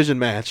television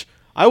match.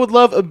 I would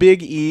love a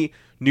Big E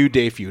New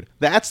Day feud.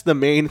 That's the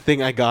main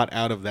thing I got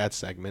out of that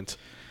segment.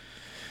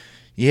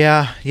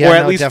 Yeah, or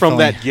at least from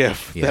definitely. that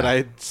GIF that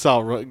I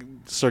saw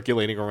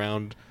circulating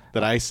around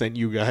that I sent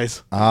you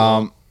guys.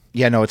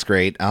 Yeah, no, it's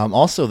great.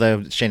 Also,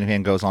 Shane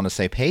McMahon goes on to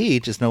say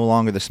Paige is no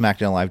longer the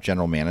SmackDown Live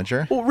general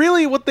manager. Well,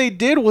 really, what they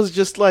did was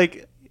just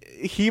like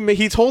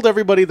he told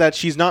everybody that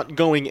she's not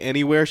going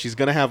anywhere. She's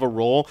gonna have a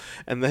role,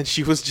 and then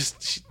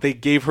they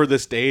gave her the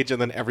stage,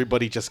 and then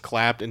everybody just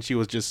clapped, and she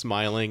was just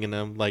smiling, and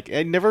I'm like,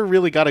 I never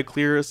really got a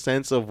clear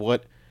sense of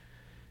what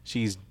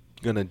she's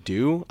gonna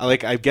do.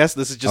 Like, I guess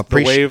this is just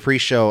the way of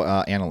pre-show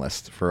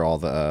analyst for all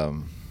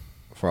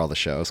the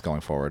shows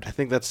going forward. I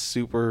think that's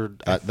super.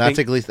 I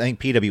think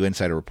PW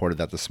Insider reported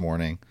that this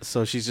morning.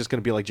 So she's just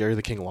gonna be like Jerry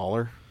the King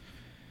Lawler.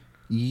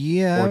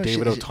 Yeah, or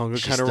David Otunga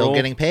she's kind of still role.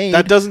 Getting paid.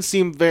 That doesn't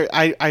seem very.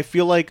 I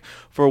feel like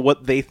for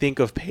what they think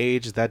of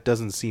Paige, that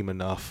doesn't seem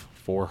enough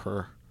for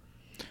her.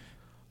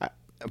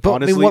 But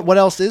honestly, I mean, what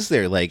else is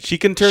there? Like, she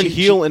can turn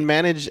heel and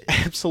manage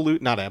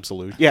Absolution.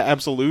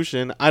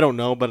 I don't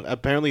know, but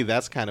apparently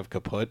that's kind of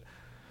kaput.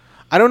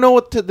 I don't know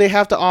what they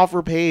have to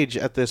offer Paige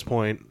at this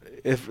point.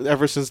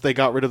 Ever since they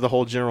got rid of the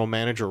whole general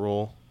manager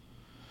role,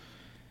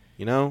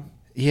 you know.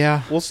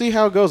 Yeah, we'll see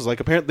how it goes. Like,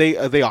 apparently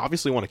they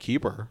obviously want to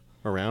keep her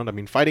around. I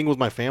mean, Fighting With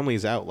My Family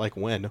is out like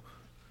when?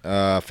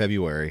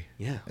 February.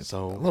 Yeah,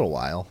 so a little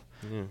while.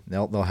 Yeah.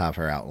 They'll have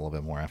her out a little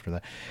bit more after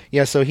that.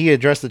 Yeah, so he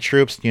addressed the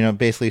troops, you know,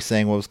 basically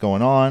saying what was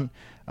going on.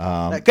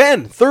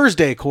 Again,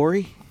 Thursday,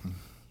 Corey.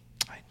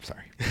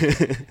 Sorry.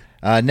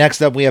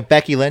 Next up, we have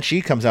Becky Lynch.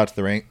 She comes out to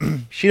the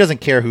ring. She doesn't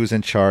care who's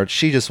in charge.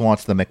 She just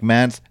wants the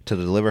McMahons to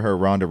deliver her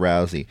Ronda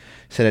Rousey.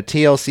 Said at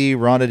TLC,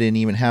 Ronda didn't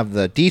even have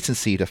the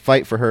decency to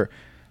fight her,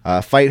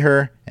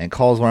 and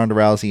calls Ronda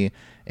Rousey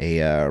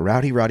a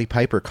Rowdy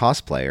Piper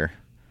cosplayer,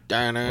 which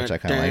I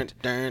kind of liked.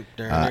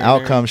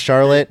 Out comes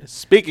Charlotte.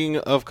 Speaking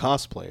of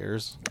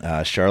cosplayers,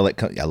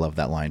 Charlotte. I love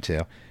that line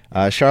too.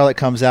 Charlotte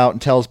comes out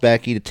and tells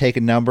Becky to take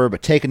a number,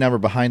 but take a number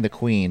behind the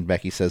Queen.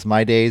 Becky says,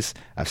 "My days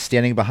of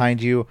standing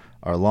behind you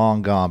are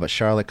long gone." But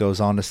Charlotte goes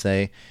on to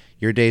say,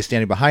 "Your days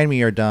standing behind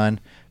me are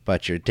done,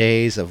 but your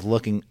days of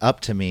looking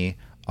up to me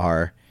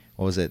are."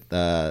 What was it?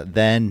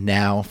 Then,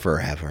 now,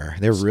 forever.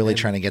 They're really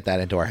trying to get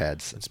that into our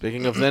heads.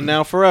 Speaking of then,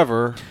 now,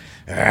 forever.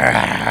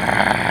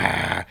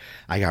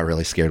 I got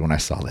really scared when I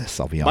saw this,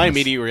 I'll be honest. My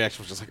immediate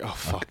reaction was just like, oh,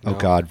 fuck, no. Oh,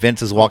 God.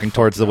 Vince is walking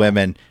towards the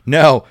women.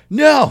 No.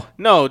 No,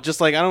 just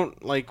like, I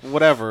don't, like,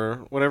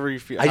 whatever you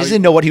feel. I just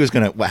didn't know what he was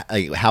going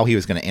to, how he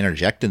was going to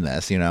interject in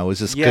this, you know? It was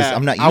just because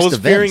I'm not used to Vince I was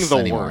fearing the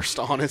anymore. worst,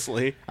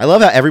 honestly. I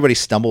love how everybody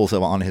stumbles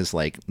on his,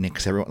 like,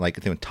 because everyone, like,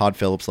 I think Todd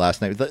Phillips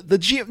last night, the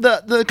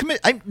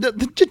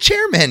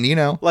chairman, you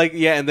know? Like,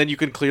 yeah, and then you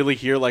can clearly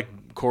hear, like,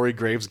 Corey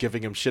Graves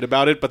giving him shit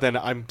about it, but then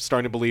I'm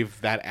starting to believe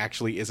that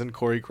actually isn't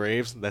Corey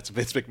Graves. That's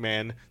Vince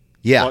McMahon.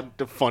 Yeah,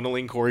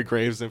 funneling Corey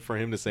Graves for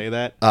him to say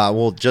that.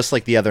 Well, just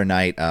like the other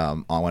night,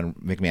 when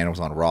McMahon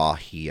was on Raw,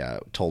 he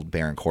told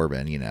Baron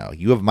Corbin, you know,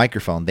 you have a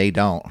microphone, they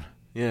don't.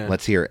 Yeah,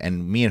 let's hear it.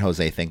 And me and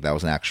Jose think that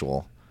was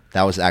actually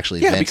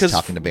Vince because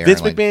talking to Baron,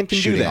 Vince McMahon can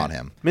shooting do that. on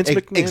him. Vince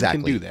McMahon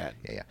can do that.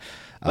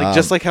 Yeah.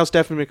 Just like how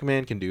Stephanie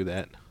McMahon can do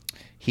that.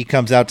 Vince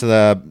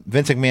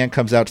McMahon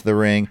comes out to the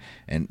ring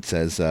and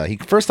says,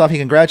 first off, he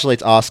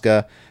congratulates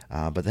Asuka,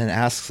 but then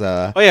asks,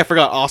 oh yeah, I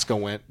forgot Asuka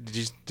went. Did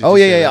you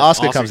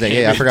Asuka comes in.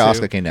 Yeah, I forgot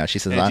Asuka came down. She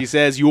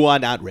says, you are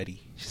not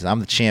ready. She says, I'm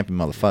the champion,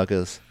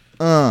 motherfuckers.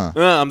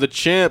 I'm the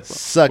champ.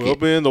 Suck it.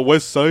 Up in the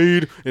West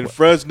Side in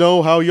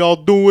Fresno, how y'all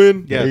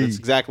doing? Yeah,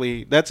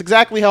 hey. That's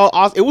exactly how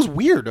it was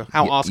weird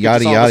how Asuka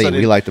yada yada.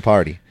 We like to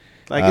party.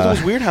 Like, it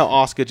was weird how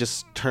Asuka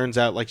just turns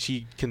out like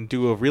she can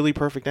do a really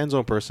perfect Enzo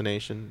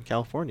impersonation in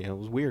California. It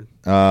was weird.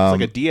 It's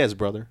like a Diaz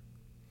brother.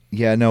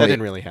 Yeah, no, that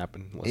didn't really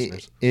happen,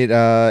 listeners.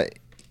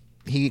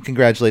 He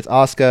congratulates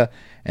Asuka,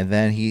 And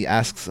then he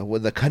asks,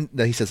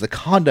 he says the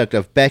conduct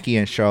of Becky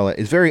and Charlotte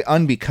is very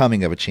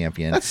unbecoming of a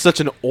champion. That's such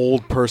an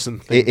old person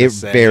thing to It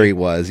say. very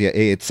was. Yeah,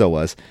 it so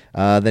was.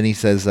 Then he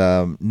says,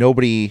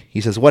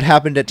 he says, what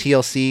happened at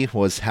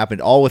TLC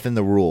happened all within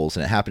the rules,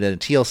 and it happened at a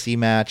TLC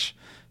match,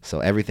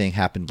 so everything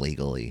happened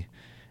legally.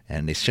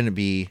 And they shouldn't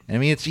be. I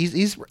mean,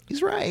 he's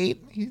right.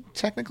 He's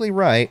technically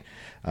right.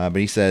 But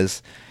he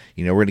says,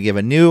 we're going to give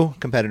a new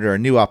competitor a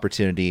new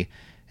opportunity,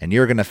 and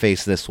you're going to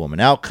face this woman.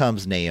 Out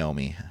comes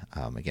Naomi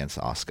against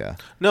Asuka.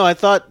 No, I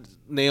thought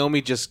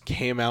Naomi just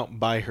came out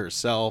by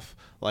herself,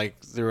 like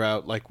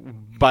throughout, like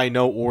by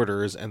no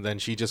orders, and then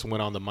she just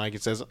went on the mic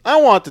and says, "I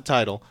want the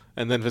title,"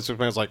 and then Vince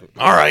McMahon's like,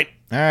 "All right,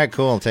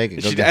 cool, I'll take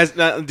it."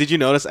 Did you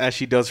notice as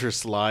she does her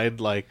slide,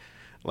 like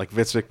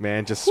Vince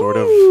McMahon just sort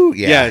of,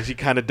 she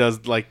kind of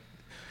does like.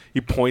 He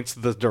points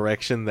the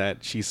direction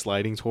that she's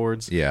sliding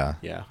towards. Yeah.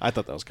 I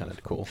thought that was kind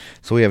of cool.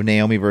 So we have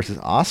Naomi versus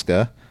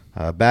Asuka.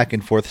 Back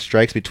and forth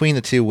strikes between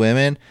the two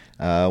women.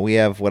 We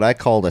have what I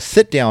called a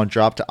sit-down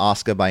drop to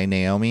Asuka by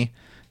Naomi.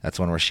 That's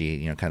one where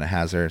she, kind of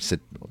has her sit.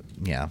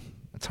 Yeah,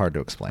 it's hard to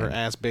explain. Her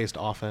ass-based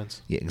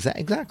offense. Yeah,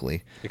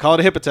 exactly. You call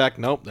it a hip attack?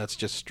 Nope, that's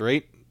just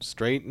straight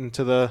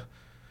into the.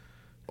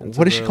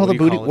 What does she call the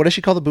booty? What does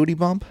she call the booty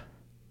bump?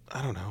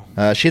 I don't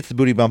know. She hits the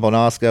booty bump on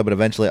Asuka, but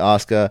eventually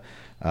Asuka,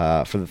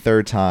 for the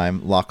third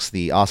time, locks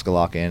the Asuka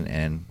lock in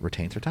and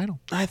retains her title.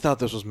 I thought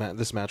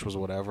this match was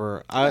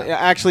whatever.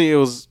 Actually, it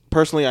was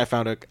personally I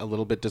found it a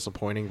little bit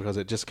disappointing because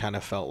it just kind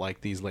of felt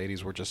like these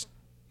ladies were just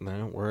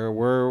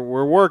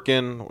we're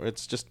working.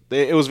 It's just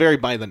it was very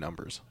by the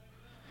numbers.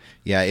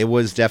 Yeah, it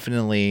was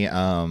definitely.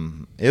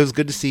 It was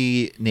good to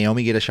see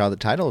Naomi get a shot at the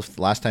title. It was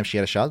the last time she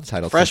had a shot at the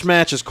title. Fresh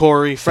matches,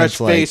 Corey. Fresh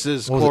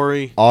faces,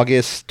 Corey.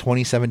 August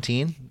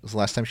 2017 was the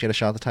last time she had a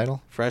shot at the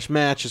title. Fresh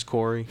matches,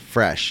 Corey.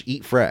 Fresh,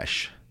 eat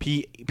fresh.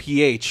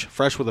 PH,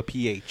 fresh with a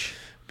PH.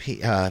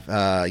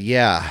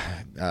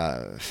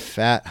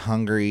 Fat,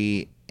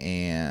 hungry,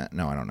 and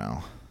no, I don't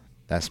know.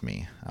 That's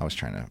me. I was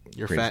trying to.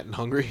 You're fat and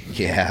hungry.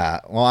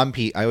 Yeah. Well,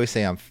 I always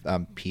say I'm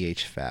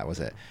PH fat.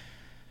 Was it?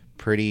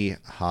 Pretty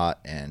hot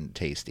and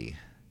tasty.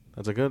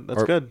 That's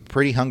good.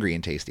 Pretty hungry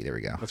and tasty. There we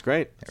go. That's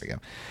great. There we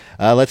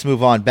go. Let's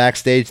move on.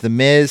 Backstage, The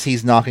Miz.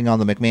 He's knocking on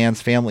the McMahon's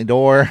family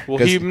door. Well,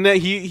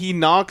 he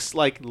knocks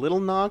like little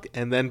knock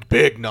and then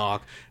big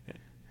knock,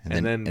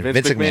 and then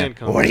Vince McMahon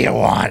comes. What do you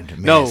want, Miz?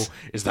 No,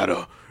 is that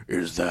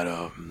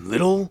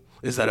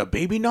a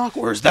baby knock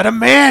or is that a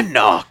man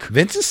knock?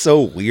 Vince is so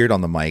weird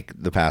on the mic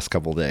the past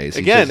couple days.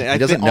 He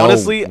doesn't know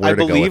where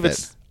to go with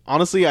it.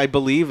 Honestly, I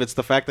believe it's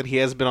the fact that he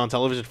hasn't been on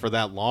television for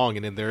that long,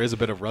 and there is a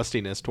bit of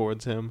rustiness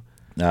towards him.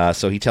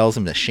 So he tells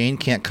him that Shane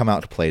can't come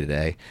out to play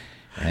today,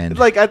 and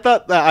I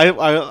thought that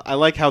I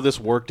like how this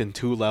worked in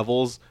two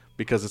levels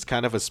because it's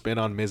kind of a spin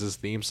on Miz's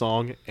theme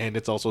song, and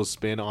it's also a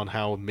spin on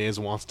how Miz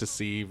wants to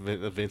see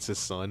Vince's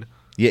son.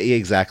 Yeah,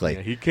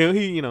 exactly. Yeah,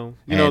 you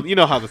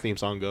know how the theme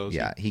song goes.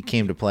 Yeah, he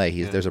came to play.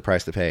 There's a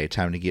price to pay.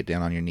 Time to get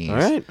down on your knees. All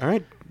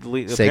right.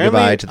 Say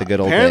goodbye to the good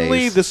old days.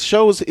 Apparently, this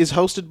show is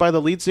hosted by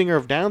the lead singer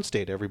of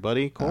Downstate.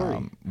 Everybody,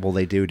 Corey. Well,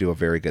 they do a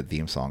very good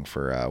theme song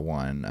for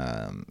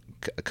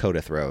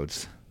Codith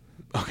Rhodes.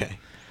 Okay.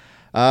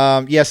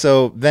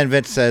 So then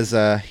Vince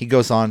says he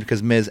goes on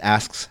because Miz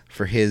asks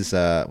for his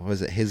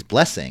his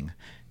blessing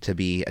to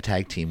be a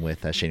tag team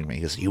with Shane McMahon.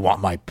 He goes, "You want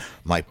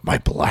my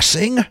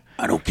blessing?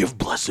 I don't give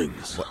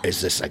blessings. What,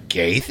 is this a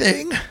gay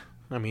thing?"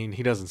 I mean,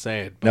 he doesn't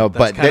say it. But no,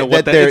 but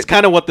but it's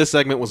kind of what this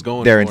segment was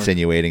going. They're for.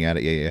 insinuating at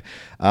it, yeah.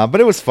 But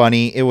it was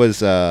funny. It was,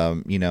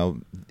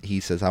 he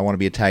says, "I want to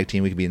be a tag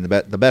team. We could be in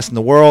the best in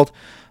the world."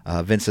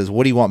 Vince says,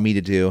 "What do you want me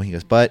to do?" He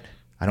goes, "But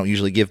I don't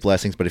usually give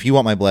blessings. But if you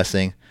want my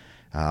blessing,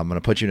 I'm going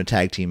to put you in a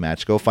tag team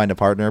match. Go find a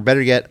partner.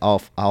 Better yet,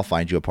 I'll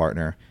find you a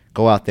partner.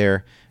 Go out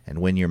there and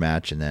win your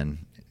match, and then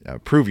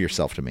prove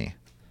yourself to me."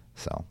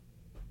 So,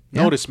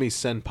 yeah. Notice me,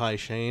 Senpai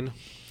Shane.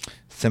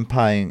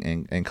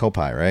 Senpai and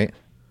Kopai, right?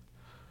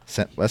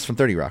 That's from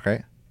 30 Rock,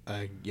 right?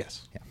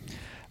 Yes.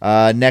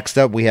 Yeah. Next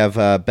up, we have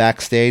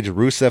backstage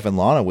Rusev and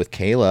Lana with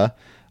Kayla.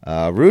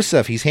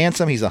 Rusev, he's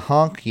handsome. He's a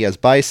hunk. He has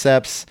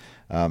biceps.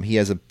 He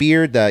has a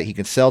beard that he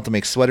can sell to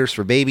make sweaters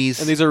for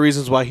babies. And these are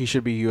reasons why he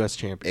should be U.S.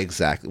 champion.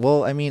 Exactly.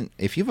 Well, I mean,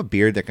 if you have a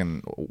beard that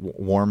can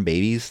warm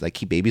babies, like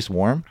keep babies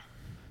warm,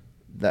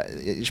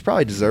 it's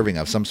probably deserving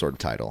of some sort of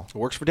title. It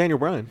works for Daniel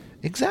Bryan.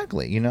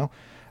 Exactly.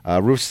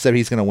 Rusev said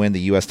he's going to win the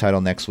U.S. title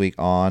next week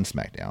on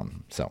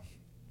SmackDown. So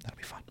that'll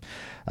be fun.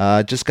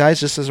 Just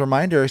as a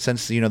reminder,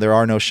 since there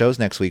are no shows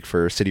next week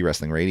for City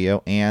Wrestling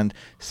Radio, and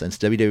since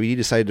WWE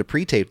decided to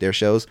pre-tape their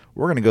shows,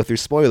 we're going to go through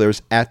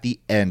spoilers at the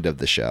end of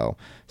the show.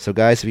 So,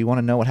 guys, if you want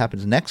to know what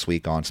happens next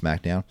week on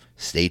SmackDown,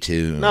 stay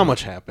tuned. Not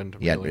much happened.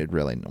 Really. Yeah, it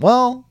really.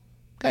 Well,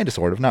 kind of,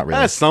 sort of, not really.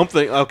 That's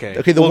something. Okay.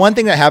 Okay. The one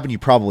thing that happened, you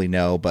probably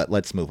know, but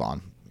let's move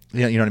on.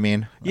 You know what I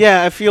mean?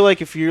 Yeah, I feel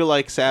like if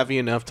you're savvy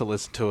enough to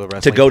listen to a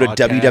wrestling to go podcast,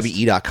 to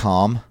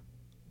WWE.com.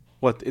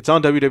 What? It's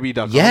on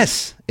WWE.com?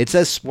 Yes. It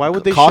says why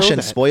would they caution show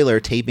that? spoiler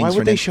tapings. Why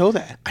would they show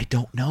that? I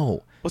don't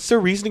know. What's their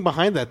reasoning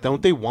behind that?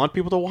 Don't they want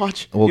people to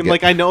watch? We'll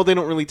Like, I know they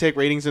don't really take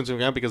ratings into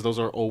account because those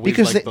are always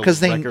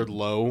record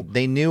low.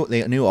 They knew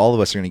all of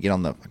us are going to get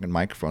on the fucking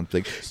microphone.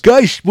 Like,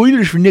 guys,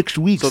 spoilers for next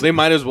week. So they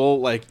might as well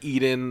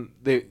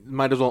They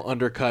might as well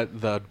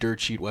undercut the dirt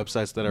sheet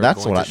websites that are.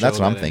 That's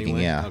what I'm thinking.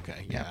 Anyway. Yeah.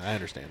 Okay. Yeah, I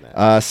understand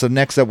that. So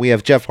next up we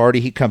have Jeff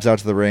Hardy. He comes out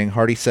to the ring.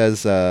 Hardy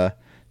says the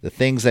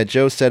things that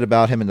Joe said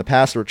about him in the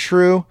past were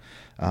true.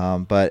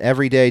 But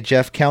every day,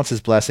 Jeff counts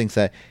his blessings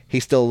that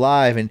he's still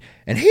alive and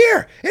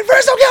here in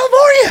Fresno,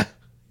 California.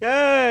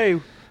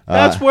 Yay!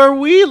 That's where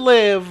we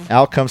live.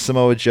 Out comes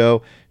Samoa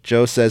Joe.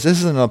 Joe says, "This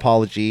isn't an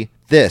apology.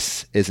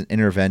 This is an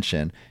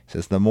intervention." He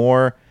says, "The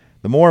more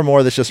and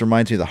more, this just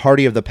reminds me of the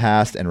Hardy of the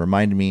past and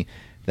reminded me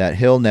that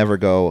he'll never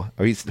go."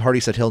 Hardy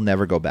said he'll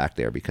never go back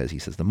there because he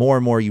says, "The more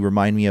and more you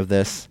remind me of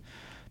this,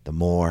 the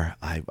more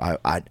I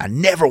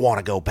never want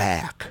to go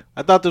back."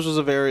 I thought that was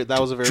a very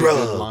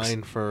good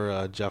line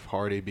for Jeff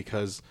Hardy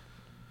because,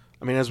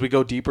 I mean, as we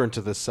go deeper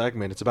into this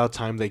segment, it's about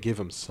time they give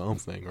him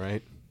something,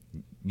 right?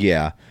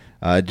 Yeah.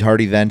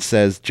 Hardy then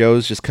says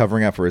Joe's just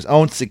covering up for his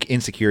own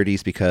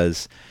insecurities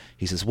because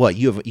he says, "What,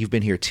 you've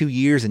been here 2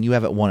 years and you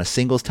haven't won a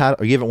singles title,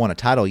 or you haven't won a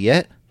title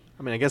yet?"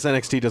 I mean, I guess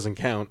NXT doesn't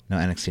count. No,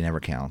 NXT never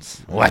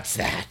counts. What's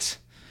that?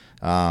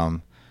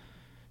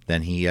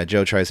 Then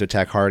Joe tries to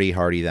attack Hardy.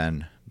 Hardy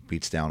then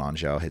beats down on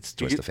Joe, hits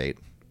Twist of Fate.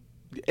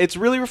 It's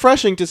really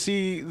refreshing to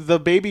see the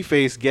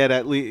babyface get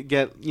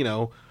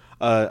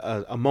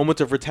a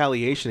moment of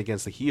retaliation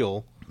against the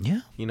heel.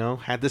 Yeah.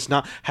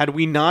 Had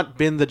we not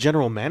been the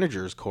general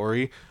managers,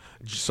 Corey,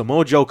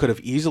 Samoa Joe could have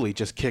easily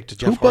just kicked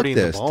Jeff Hardy in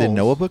the balls. Did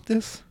Noah book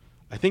this?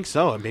 I think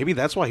so, and maybe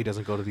that's why he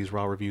doesn't go to these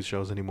Raw review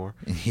shows anymore.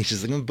 He's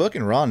just like, I'm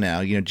booking Raw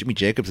now. Jimmy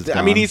Jacobs is gone.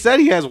 I mean, he said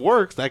he has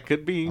works. That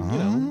could be, it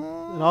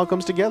all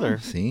comes together.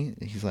 See,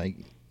 he's like,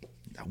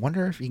 I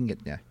wonder if he can get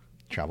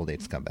travel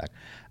dates to come back.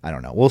 I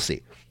don't know. We'll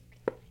see.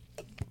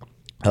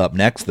 Up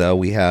next, though,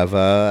 we have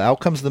out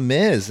comes The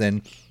Miz,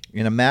 and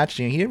in a match,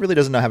 he really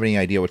doesn't have any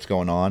idea what's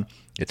going on.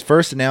 It's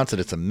first announced that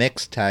it's a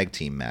mixed tag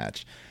team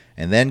match,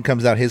 and then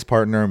comes out his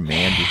partner,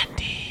 Mandy.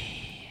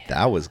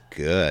 That was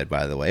good,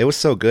 by the way. It was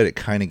so good, it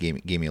kind of gave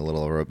me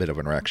a bit of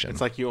an erection. It's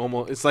like you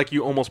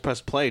almost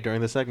pressed play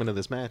during the segment of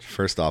this match.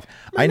 First off,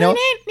 I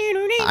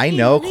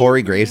know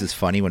Corey Graves is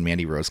funny when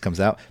Mandy Rose comes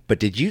out, but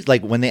did you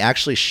when they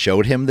actually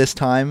showed him this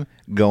time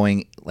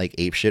going like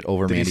apeshit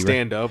over Mandy Rose? Did he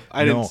stand up?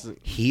 Did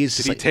he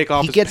take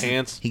off his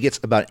pants? He gets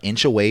about an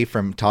inch away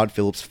from Todd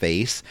Phillips'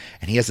 face,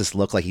 and he has this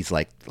look like he's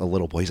like a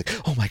little boy. He's like,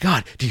 "Oh my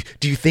god, do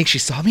you think she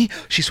saw me?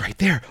 She's right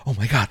there. Oh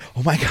my god,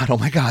 oh my god, oh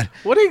my god."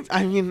 And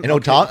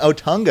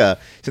Otunga,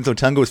 since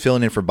Otunga was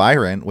filling in for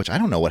Byron, which I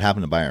don't know what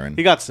happened to Byron.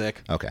 He got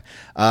sick. Okay.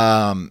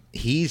 Otunga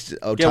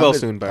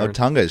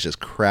is just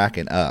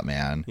cracking up,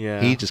 man.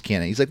 Yeah. He just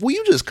can't. He's like, "Will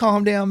you just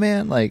calm down,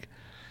 man?" Like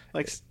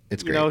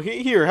it's great.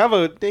 Here, have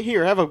a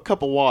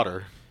cup of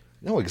water.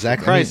 No,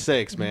 exactly. For Christ's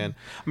sakes, man.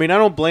 I mean, I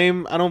don't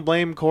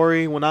blame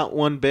Corey, not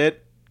one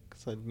bit.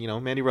 Cause,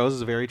 Mandy Rose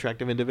is a very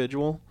attractive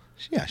individual.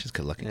 Yeah, she's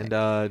good looking. And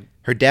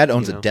her dad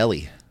owns a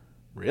deli.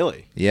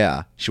 Really?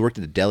 Yeah, she worked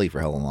at a deli for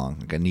hella long,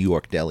 like a New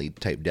York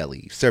type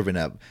deli, serving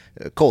up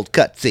cold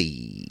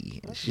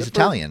cutsy. She's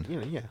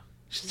Italian. Yeah.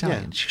 She's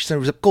Italian. Yeah. She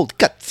serves up cold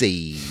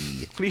cutsy.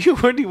 Where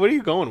are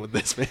you going with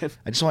this, man?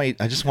 I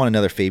just want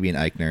another Fabian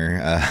Eichner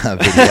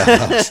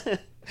video.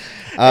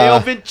 Hey,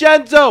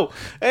 Vincenzo!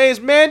 Hey, is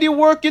Mandy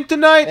working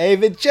tonight? Hey,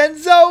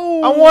 Vincenzo!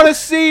 I want to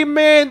see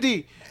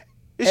Mandy.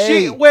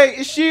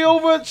 Is she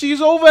over?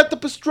 She's over at the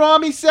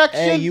pastrami section.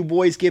 Hey, you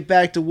boys get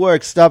back to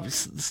work. Stop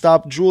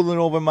drooling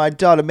over my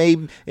daughter.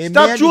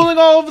 Stop drooling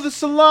all over the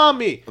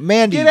salami.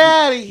 Mandy, get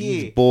out of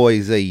here. These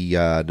boys,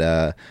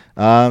 so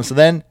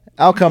then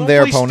out come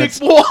their opponents.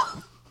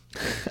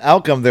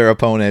 Out come their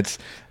opponents.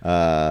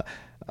 God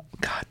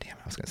damn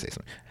it, I was gonna say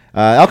something.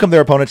 Out come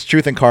their opponents,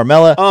 Truth and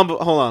Carmella.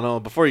 Hold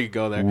on. Before you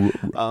go there,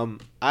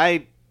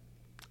 I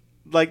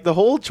like the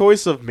whole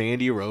choice of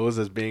Mandy Rose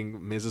as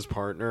being Miz's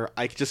partner.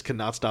 I just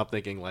cannot stop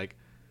thinking, like,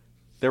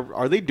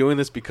 are they doing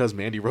this because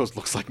Mandy Rose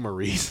looks like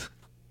Maurice?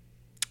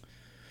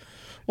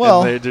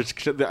 Well,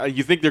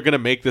 you think they're going to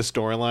make this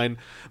storyline?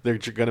 They're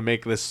going to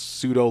make this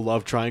pseudo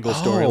love triangle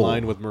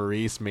storyline with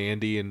Maurice,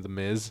 Mandy, and the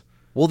Miz?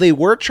 Well, they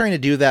were trying to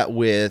do that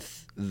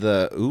with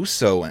the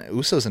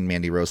Usos and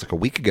Mandy Rose like a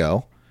week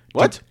ago.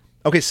 What?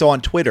 Okay, so on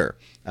Twitter,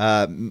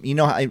 it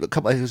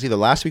was either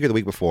last week or the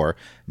week before,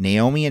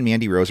 Naomi and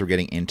Mandy Rose were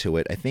getting into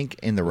it, I think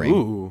in the ring.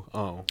 Ooh,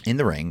 oh. In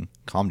the ring,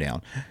 calm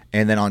down.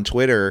 And then on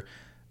Twitter,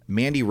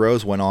 Mandy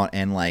Rose went on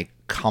and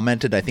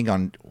commented, I think,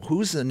 on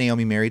who's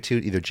Naomi married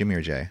to, either Jimmy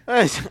or Jay?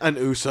 An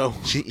Uso.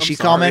 She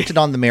commented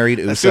on the married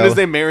Uso.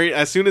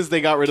 As soon as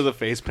they got rid of the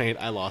face paint,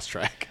 I lost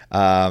track.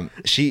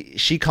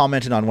 She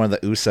commented on one of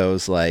the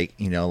Usos,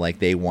 like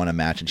they won a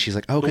match, and she's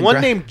like, "Oh,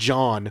 one named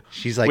John."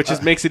 She's like,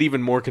 which makes it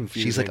even more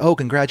confusing. She's like, "Oh,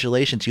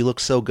 congratulations, you look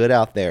so good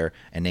out there."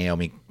 And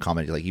Naomi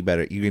commented, like, you're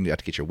gonna have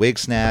to get your wig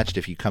snatched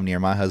if you come near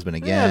my husband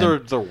again. Yeah,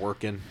 they're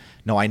working.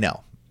 No, I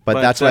know. But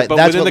that's what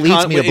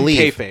leads me to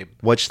believe.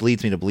 Which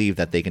leads me to believe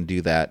that they can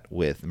do that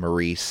with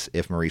Maurice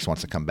if Maurice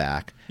wants to come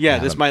back. Yeah,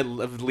 this might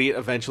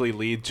eventually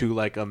lead to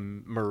like a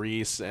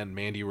Maurice and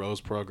Mandy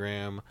Rose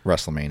program.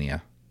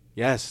 WrestleMania.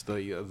 Yes,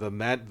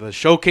 the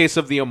showcase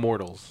of the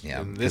Immortals.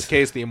 Yeah, in this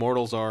case, the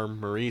Immortals are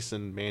Maurice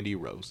and Mandy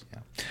Rose. Yeah.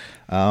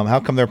 How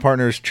come their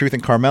partners Truth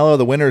and Carmelo,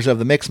 the winners of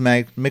the mixed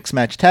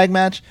match tag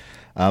match?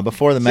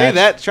 Before the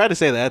match, try to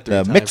say that 3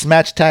 times. Mixed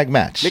match tag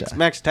match. Mixed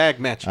match tag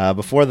match.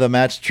 Before the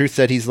match, Truth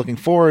said he's looking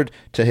forward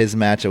to his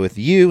match with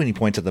you, and he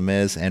points at the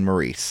Miz and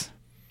Maurice.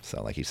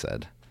 So, like you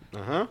said,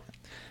 the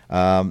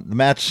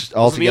match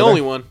altogether. The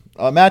only one.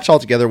 Match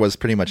altogether was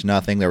pretty much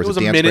nothing. There was a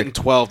dance minute break. and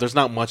 12. There's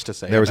not much to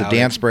say. There was a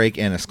dance break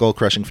and a skull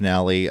crushing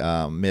finale.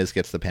 Miz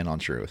gets the pin on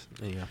Truth.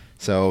 Yeah.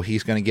 So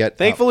he's going to get.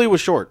 Thankfully, it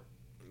was short.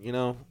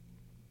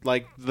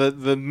 Like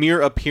the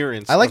mere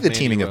appearance. I like the Mandy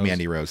teaming Rose. of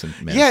Mandy Rose and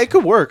Miz. Yeah, it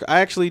could work.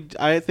 I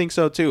think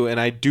so too, and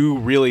I do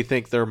really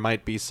think there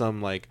might be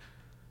some like,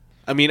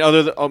 I mean,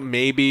 other than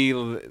maybe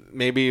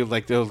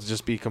like there'll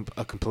just be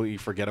a completely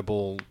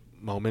forgettable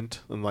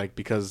moment, and like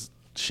because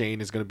Shane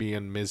is going to be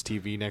on Miz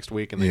TV next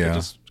week, and they could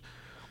just,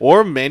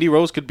 or Mandy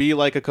Rose could be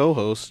like a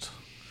co-host.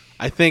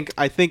 I think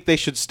they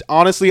should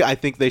honestly. I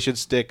think they should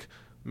stick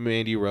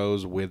Mandy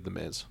Rose with the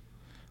Miz.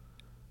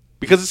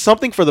 Because it's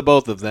something for the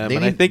both of them,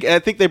 I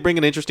think they bring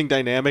an interesting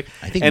dynamic.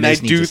 I think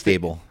Miz needs a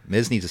stable.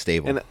 Miz needs a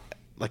stable, and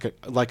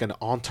like an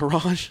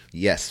entourage.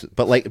 Yes,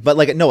 but a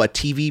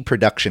TV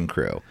production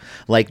crew.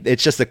 Like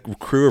it's just a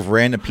crew of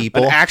random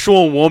people. An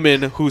actual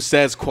woman who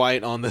says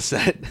quiet on the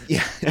set.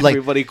 Yeah,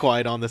 everybody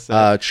quiet on the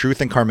set.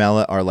 Truth and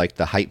Carmella are like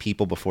the hype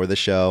people before the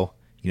show.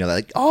 They're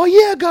like, oh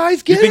yeah,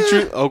 guys, get it.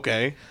 Truth?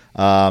 Okay.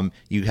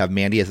 You have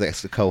Mandy as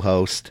the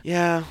co-host.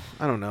 Yeah,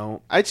 I don't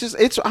know.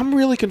 I'm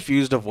really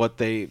confused of what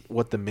the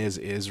Miz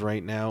is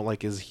right now.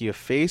 Like, is he a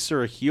face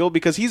or a heel?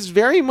 Because he's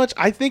very much.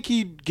 I think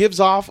he gives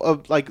off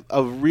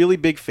a really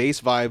big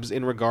face vibes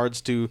in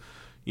regards to,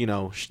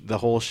 the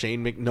whole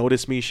Shane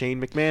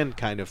McMahon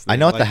kind of thing. I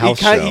know at the house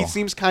show.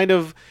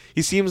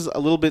 He seems a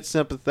little bit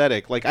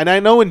sympathetic. Like, and I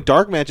know in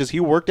dark matches he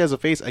worked as a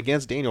face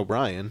against Daniel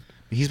Bryan.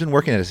 He's been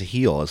working as a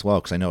heel as well,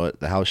 because I know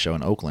at the house show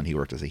in Oakland he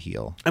worked as a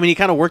heel. I mean, he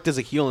kind of worked as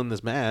a heel in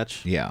this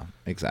match. Yeah,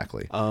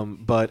 exactly.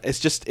 But I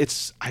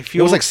feel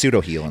it was like pseudo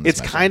heel in this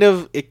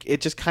match.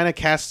 It just kind of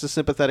casts a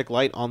sympathetic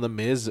light on the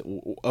Miz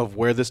of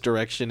where this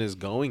direction is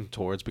going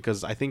towards,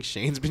 because I think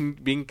Shane's been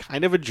being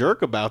kind of a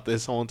jerk about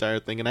this whole entire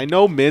thing, and I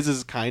know Miz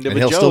is kind of a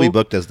joke. He'll still be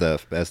booked as the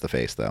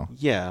face though.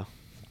 Yeah.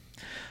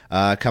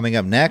 Coming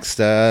up next,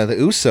 the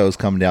Usos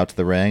come down to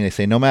the ring. They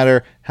say no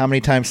matter how many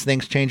times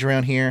things change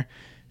around here,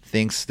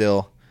 things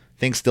still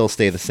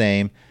stay the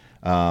same.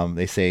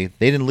 They say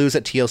they didn't lose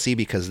at TLC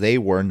because they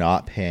were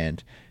not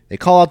pinned. They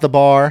call out the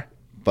Bar,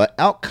 but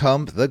out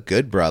come the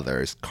Good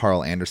Brothers,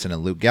 Carl Anderson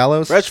and Luke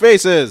Gallows. Fresh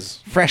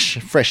faces.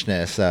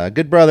 Freshness.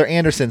 Good Brother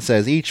Anderson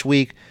says each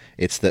week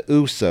it's the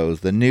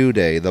Usos, the New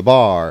Day, the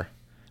Bar.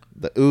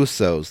 The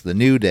Usos, the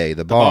New Day,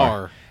 the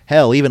Bar.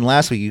 Hell, even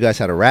last week you guys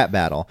had a rap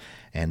battle,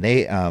 and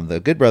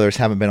the Good Brothers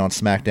haven't been on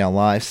SmackDown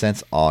Live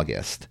since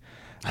August.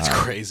 That's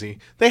crazy.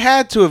 They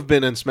had to have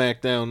been in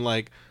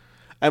SmackDown,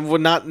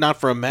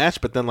 not for a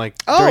match, but then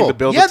during the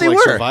build up to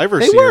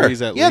Survivor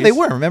Series at least. They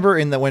were. Remember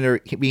when they're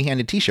being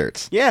handed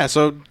T-shirts? Yeah.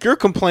 So your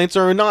complaints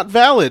are not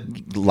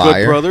valid,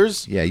 Liar. Good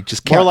Brothers. Yeah, you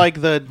just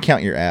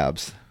count your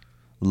abs.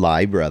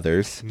 Lie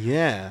brothers.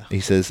 Yeah. He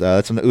says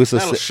that's when the Usos.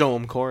 That'll show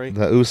him, Corey.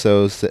 The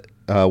Usos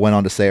went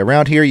on to say,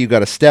 "Around here, you got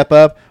to step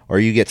up or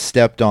you get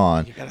stepped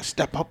on. You got to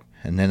step up."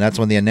 And then that's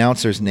when the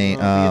announcers name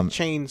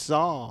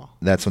chainsaw.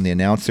 That's when the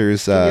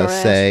announcers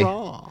say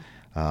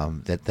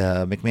that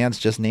the McMahon's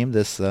just named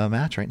this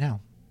match right now.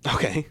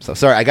 Okay. So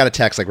sorry, I got a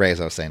text like Ray as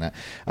I was saying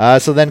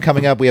that. So then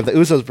coming up, we have the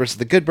Usos versus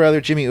the Good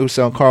Brother. Jimmy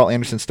Uso and Carl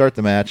Anderson start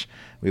the match.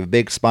 We have a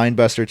big spine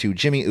buster to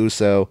Jimmy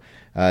Uso.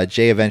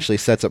 Jay eventually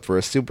sets up for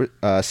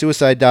a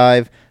suicide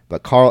dive,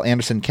 but Carl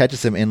Anderson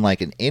catches him in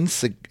like an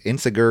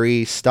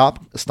Insiguri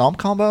stomp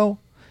combo.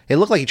 It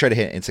looked like he tried to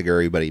hit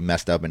Insiguri, but he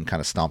messed up and kind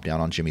of stomped down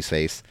on Jimmy's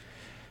face.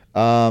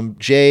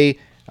 Jay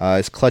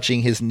is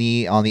clutching his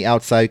knee on the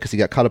outside because he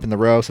got caught up in the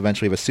ropes.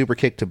 Eventually, we have a super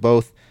kick to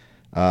both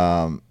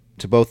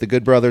the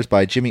Good Brothers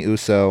by Jimmy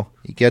Uso.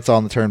 He gets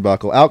on the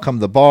turnbuckle. Out come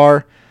the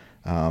Bar.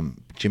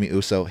 Jimmy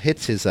Uso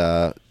hits his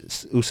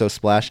Uso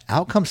splash.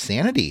 Out comes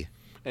Sanity.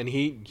 And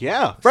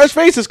fresh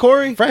faces,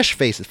 Corey. Fresh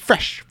faces.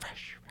 Fresh.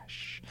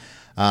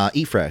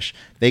 Eat fresh.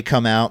 They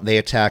come out. They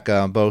attack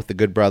both the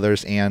Good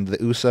Brothers and the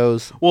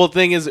Usos. Well, the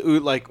thing is,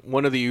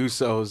 one of the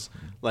Usos,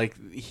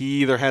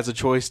 he either has a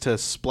choice to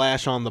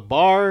splash on the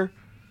Bar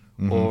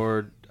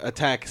or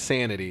attack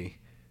Sanity.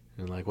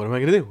 And what am I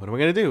going to do? What am I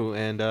going to do?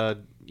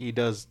 And he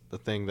does the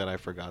thing that I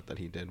forgot that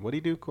he did. What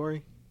did he do,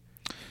 Corey?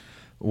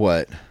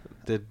 What?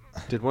 Did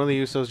one of the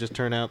Usos just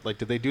turn out,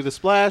 did they do the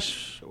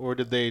splash or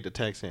did they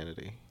attack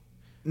Sanity?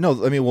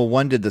 No, I mean,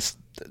 one did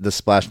the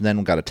splash and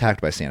then got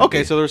attacked by Sanity.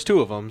 Okay, so there's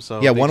two of them.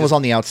 So yeah, one was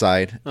on the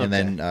outside, and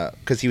then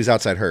because he was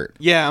outside hurt.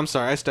 Yeah, I'm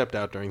sorry, I stepped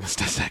out during this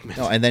segment.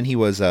 No, and then he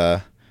was,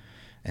 they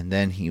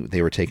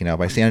were taken out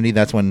by Sanity.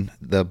 That's when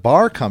the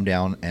Bar come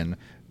down and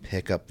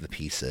pick up the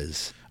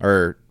pieces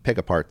or pick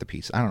apart the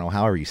pieces. I don't know,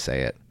 however you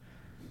say it.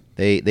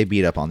 They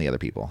beat up on the other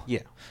people.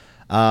 Yeah.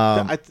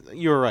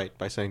 You were right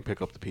by saying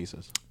pick up the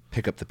pieces.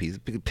 Pick up the pieces.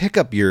 Pick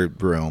up your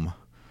room.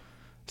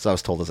 So I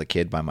was told as a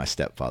kid by my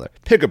stepfather.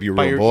 Pick up your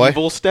By room, your boy.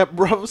 evil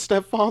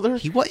stepfather?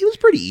 He was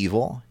pretty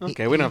evil.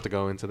 Okay, we don't have to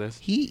go into this.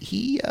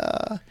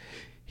 Yeah.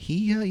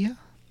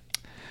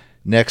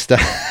 Next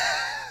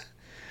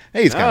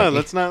hey, he's kind of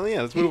let's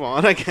move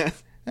on, I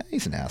guess.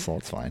 he's an asshole.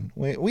 It's fine.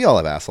 We all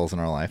have assholes in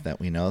our life that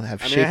we know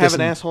have shaped I have us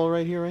an in- asshole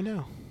right here, right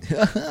now.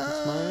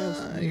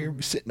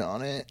 You're sitting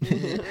on it.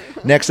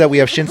 Next up, we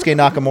have Shinsuke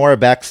Nakamura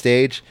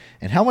backstage.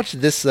 And how much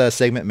did this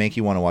segment make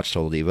you want to watch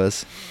Total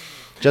Divas?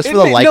 Just for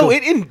the like. No,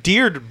 it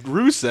endeared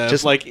Rusev.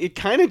 Just- like it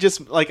kind of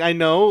just like I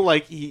know,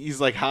 like he's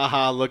like,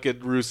 haha, look at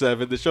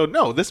Rusev in the show.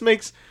 No, this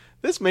makes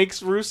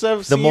Rusev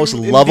the seem most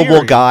lovable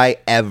endearing. guy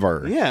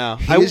ever. Yeah,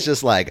 He's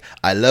just like,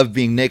 I love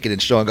being naked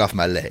and showing off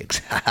my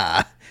legs.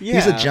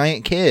 He's a Yeah.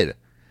 giant kid.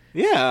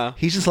 Yeah,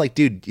 He's just like,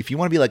 dude, if you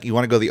want to be like, you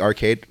want to go to the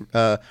arcade,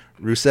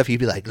 Rusev, he'd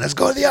be like, let's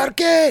go to the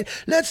arcade.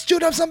 Let's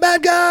shoot up some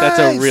bad guys.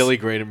 that's a really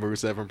great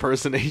Rusev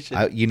impersonation.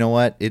 You know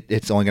what?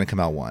 It's only going to come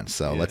out once,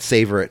 so let's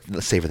savor it.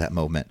 Let's savor that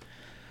moment.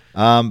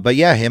 But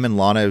yeah, him and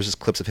Lana. It was just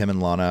clips of him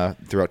and Lana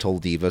throughout Total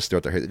Divas.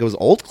 Throughout their, it was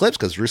old clips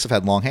because Rusev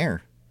had long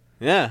hair.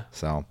 Yeah.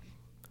 So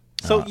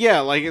Yeah,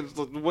 like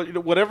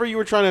whatever you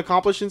were trying to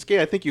accomplish, Shinsuke,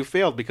 I think you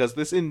failed because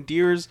this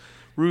endears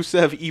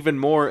Rusev even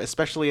more,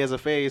 especially as a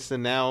face.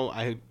 And now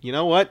you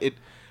know what?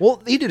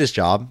 well, he did his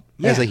job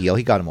as Yeah. a heel.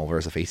 He got him over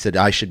as a face. He said,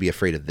 I should be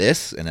afraid of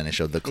this, and then it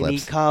showed the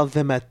clips. called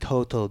them a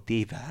total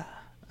diva.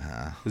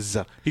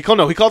 He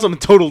calls them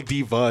total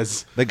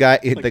divas. The guy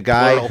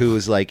plural.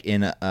 who's like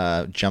in a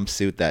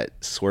jumpsuit that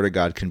swear to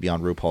God can be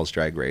on RuPaul's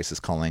Drag Race is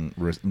calling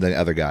the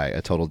other guy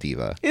a total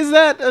diva. Is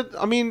that?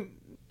 I mean,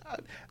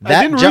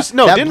 That didn't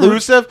blue-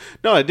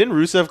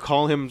 Rusev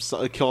call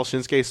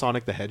Shinsuke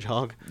Sonic the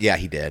Hedgehog? Yeah,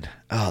 he did.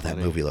 Oh, that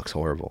movie looks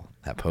horrible.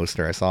 That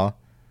poster I saw.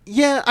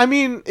 Yeah, I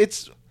mean,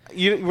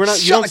 you don't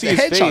Sonic see the his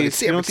Hedgehog in face.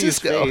 San You don't see his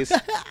Francisco.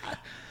 face.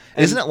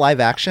 Isn't it live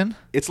action?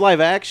 It's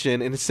live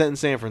action and it's set in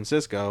San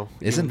Francisco.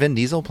 Isn't Vin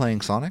Diesel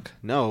playing Sonic?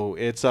 No,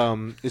 it's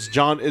John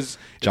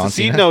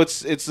Cena? No, it's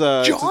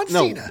John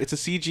Cena. It's a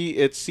CG.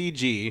 It's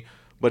CG,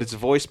 but it's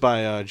voiced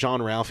by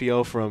John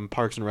Ralphio from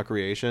Parks and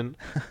Recreation.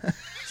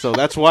 So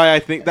that's why I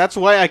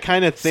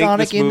kind of think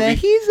Sonic this movie, in the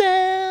his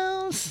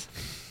house.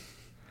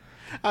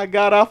 I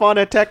got off on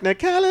a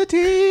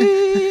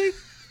technicality.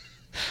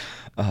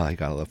 Oh, I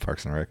gotta love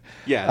Parks and Rec.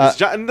 Yeah,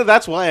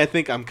 that's why I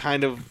think I'm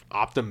kind of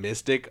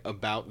optimistic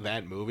about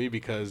that movie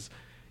because,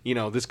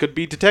 this could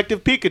be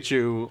Detective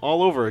Pikachu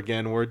all over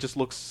again, where it just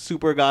looks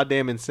super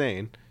goddamn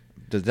insane.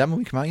 Does that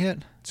movie come out yet?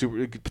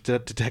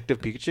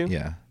 Detective Pikachu?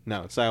 Yeah.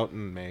 No, it's out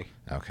in May.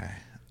 Okay.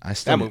 I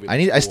still movie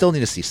need, looks I still cool. need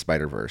to see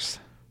Spider-Verse.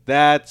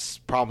 That's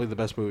probably the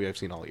best movie I've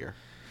seen all year.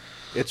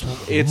 It's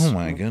Oh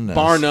my goodness.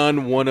 bar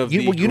none one of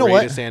the you know what?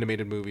 greatest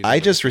animated movies. I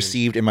I've just ever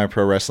received in my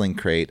pro wrestling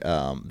crate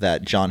that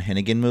John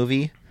Hennigan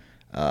movie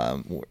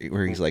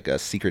where he's like a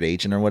secret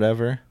agent or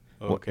whatever.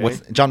 Okay.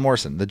 What's John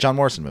Morrison? The John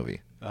Morrison movie.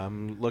 seen.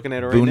 I'm looking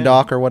at it right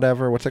now. Boondock or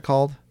whatever. What's it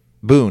called?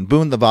 Boone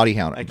the Body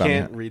Hound. I Bounty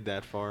can't Hound. read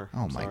that far.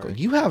 Oh my Sorry. god!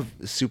 You have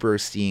super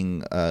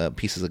seeing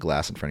pieces of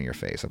glass in front of your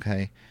face.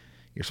 Okay,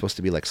 you're supposed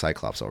to be like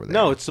Cyclops over there.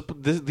 No,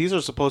 these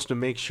are supposed to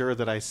make sure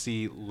that I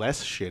see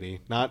less shitty,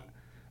 not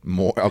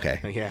more.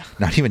 Okay, Yeah.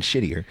 not even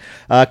shittier.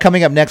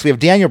 Coming up next, we have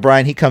Daniel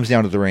Bryan. He comes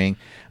down to the ring.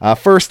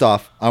 First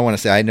off, I want to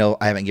say I know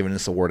I haven't given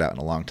this award out in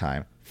a long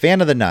time.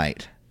 Fan of the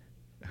night,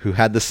 who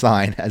had the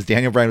sign as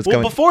Daniel Bryan was Well,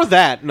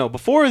 coming.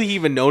 before he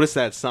even noticed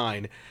that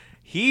sign,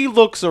 he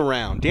looks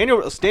around.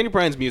 Daniel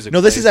Bryan's music.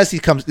 No, this plays. is as he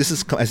comes. This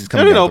is as he's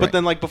coming. No. down the But ring.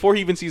 then, like before he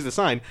even sees the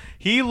sign,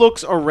 he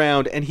looks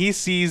around and he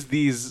sees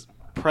these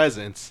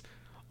presents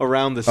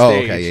around the Oh,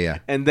 stage. okay, yeah.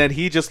 And then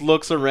he just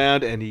looks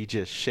around and he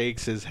just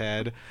shakes his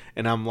head,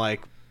 and I'm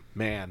like,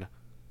 man,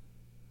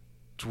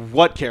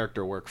 what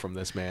character work from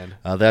this man?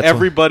 That's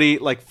Everybody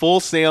like Full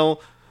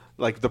Sail,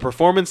 like the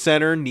Performance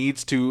Center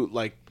needs to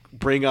like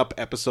bring up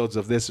episodes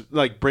of this,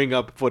 like bring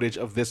up footage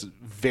of this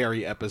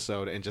very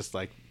episode, and just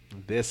like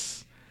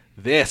this,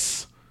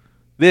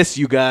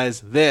 you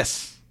guys,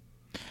 this.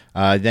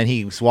 Then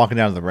he's walking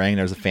down to the ring.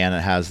 There's a fan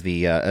that has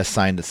the a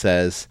sign that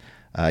says,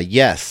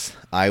 "Yes,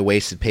 I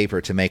wasted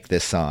paper to make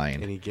this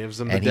sign." And he gives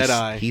him the And dead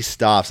eye. He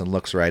stops and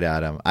looks right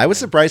at him. I was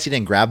surprised he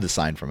didn't grab the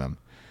sign from him.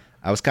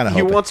 I was kind of He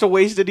hoping. wants to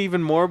waste it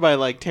even more by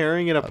like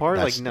tearing it apart.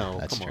 Like, no,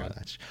 that's come true. on.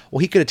 Well,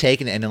 he could have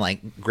taken it and then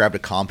like grabbed a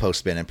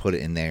compost bin and put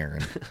it in there.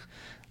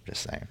 And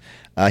just saying.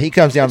 He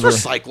comes down It's to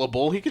the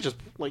recyclable. He could just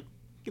like,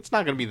 it's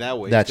not going to be that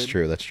way. That's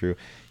true. That's true.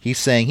 He's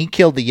saying he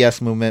killed the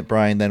Yes Movement.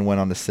 Brian then went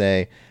on to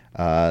say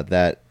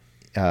that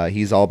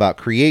he's all about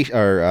creation.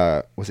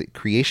 Or was it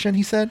creation?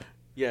 He said.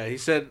 Yeah, he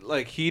said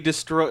like he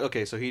destroyed.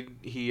 Okay, so he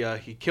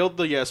killed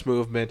the Yes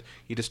Movement.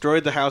 He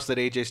destroyed the house that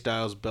AJ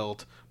Styles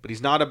built. But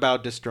he's not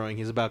about destroying.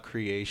 He's about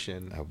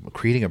creation.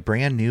 Creating a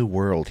brand new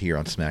world here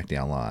on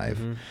SmackDown Live.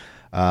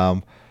 Mm-hmm.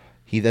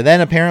 He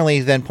then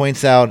apparently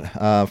points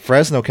out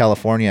Fresno,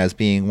 California, as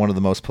being one of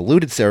the most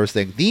polluted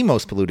cities, the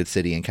most polluted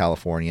city in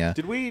California.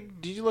 Did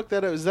you look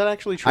that up? Is that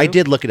actually true? I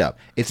did look it up.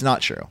 It's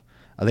not true.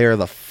 They are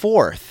the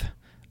fourth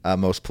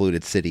most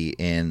polluted city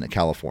in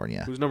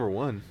California. Who's number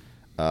one?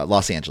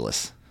 Los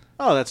Angeles.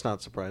 Oh, that's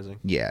not surprising.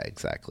 Yeah,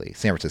 exactly.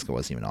 San Francisco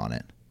wasn't even on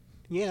it.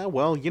 Yeah,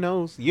 well, you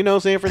know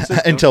San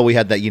Francisco. Until we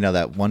had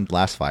that one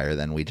blast fire,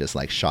 then we just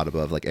shot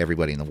above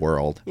everybody in the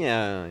world.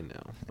 Yeah, I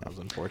know. That was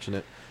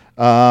unfortunate.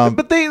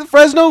 But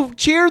Fresno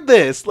cheered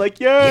this.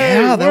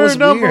 Yeah, that we're was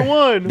number weird.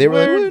 one. They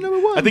were we're number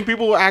one. I think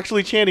people were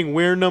actually chanting,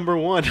 "We're number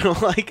one."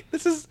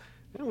 This is.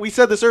 We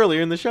said this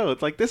earlier in the show.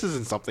 It's this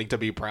isn't something to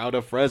be proud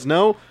of,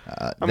 Fresno.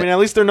 I mean, at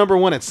least they're number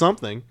one at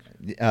something.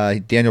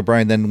 Daniel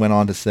Bryan then went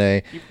on to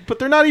say... But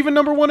they're not even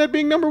number one at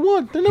being number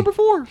one. They're number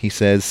 4. He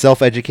says,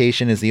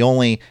 self-education is the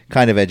only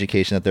kind of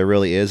education that there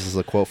really is. This is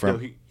a quote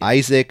from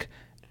Isaac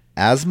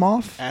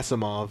Asimov?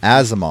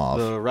 Asimov.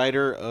 The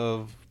writer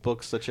of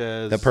books such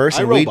as the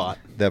person iRobot.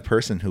 The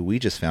person who we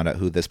just found out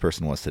who this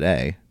person was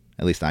today.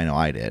 At least I know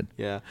I did.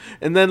 Yeah.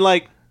 And then,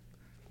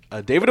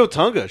 David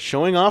Otunga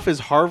showing off his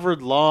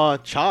Harvard law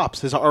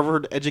chops, his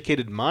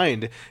Harvard-educated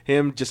mind,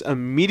 him just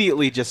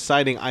immediately just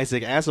citing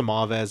Isaac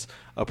Asimov as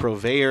a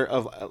purveyor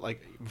of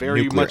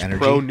very Nuclear much energy.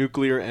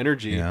 pro-nuclear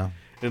energy. Yeah.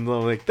 And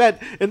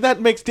that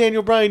makes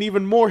Daniel Bryan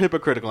even more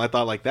hypocritical. I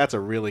thought that's a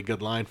really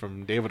good line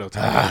from David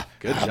Otunga.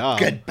 Good job.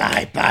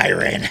 Goodbye,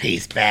 Byron.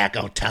 He's back.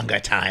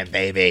 Otunga time,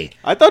 baby.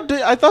 I thought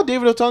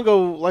David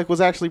Otunga was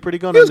actually pretty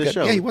good He on was this good.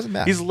 show. Yeah, he wasn't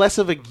bad. He's less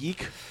of a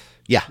geek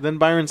Yeah. than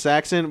Byron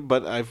Saxton,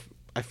 but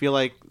I feel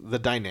like the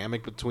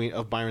dynamic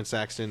of Byron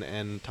Saxton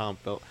and Tom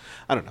Phil,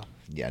 I don't know.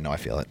 Yeah, no, I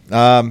feel it.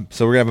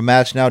 So we're going to have a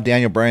match now.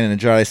 Daniel Bryan and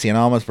Andrade Cien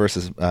Almas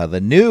versus the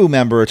new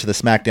member to the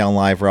SmackDown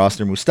Live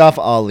roster, Mustafa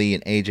Ali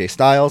and AJ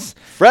Styles.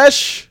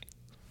 Fresh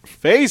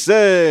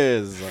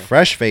faces.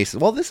 Fresh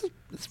faces. Well,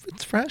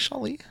 it's fresh,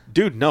 Ali.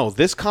 Dude, no,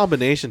 this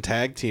combination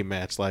tag team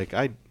match,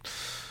 I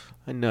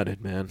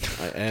nutted, man.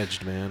 I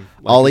edged, man.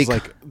 Ali,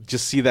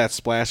 just see that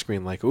splash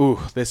screen, ooh,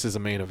 this is a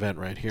main event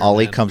right here.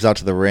 Ali man. comes out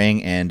to the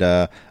ring, and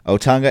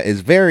Otunga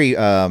is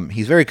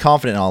he's very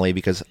confident in Ali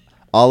because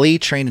Ali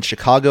trained in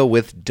Chicago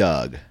with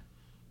Doug.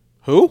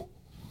 Who?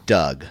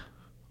 Doug.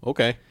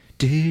 Okay.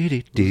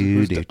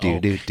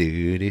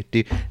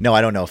 No,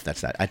 I don't know if that's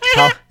that.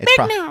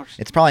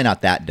 It's probably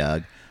not that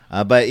Doug.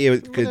 But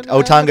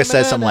Otunga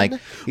says something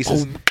he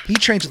says, he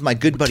trains with my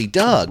good buddy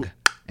Doug.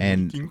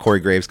 And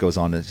Corey Graves goes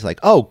on and it's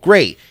oh,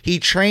 great. He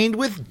trained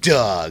with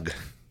Doug.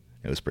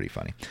 It was pretty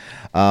funny.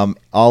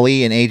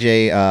 Ali and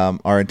AJ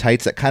are in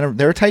tights that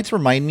their tights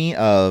remind me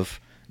of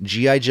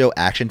G.I. Joe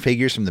action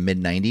figures from the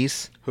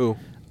mid-90s. Who?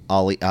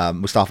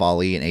 Mustafa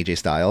Ali and AJ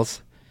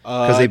Styles.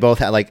 Because they both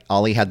had,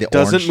 Ali had the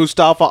Doesn't orange...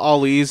 Mustafa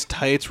Ali's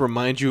tights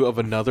remind you of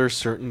another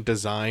certain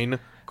design,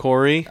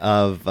 Corey?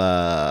 Of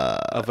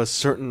a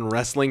certain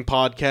wrestling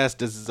podcast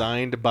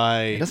designed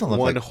by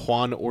one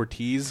Juan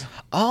Ortiz.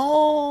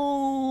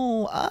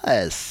 Oh,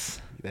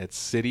 us. That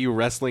City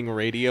Wrestling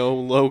Radio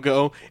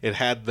logo. It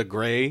had the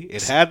gray,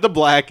 it had the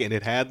black, and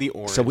it had the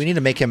orange. So we need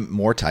to make him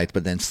more tight,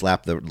 but then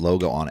slap the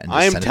logo on it. And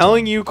I am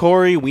telling you,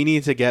 Corey, we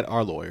need to get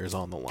our lawyers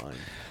on the line.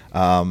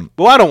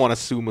 Well, I don't want to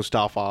sue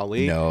Mustafa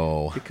Ali.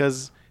 No.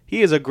 Because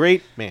he is a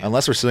great man.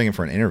 Unless we're suing him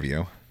for an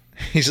interview.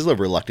 He's just a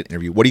reluctant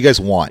interview. What do you guys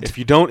want? If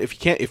you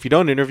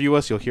don't interview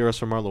us, you'll hear us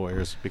from our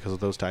lawyers because of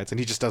those tights, and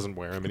he just doesn't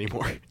wear them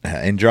anymore.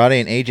 Andrade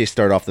and AJ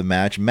start off the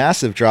match.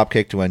 Massive drop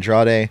kick to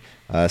Andrade.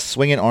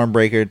 Swinging arm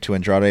breaker to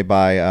Andrade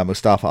by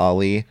Mustafa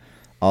Ali.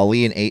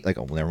 Ali and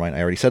never mind.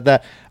 I already said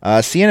that.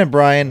 Cien and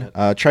Bryan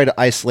try to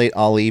isolate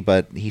Ali,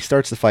 but he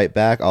starts the fight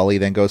back. Ali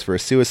then goes for a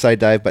suicide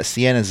dive, but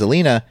Cien and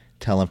Zelina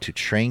tell him to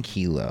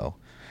tranquilo.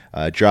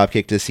 Drop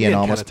kick to Cien.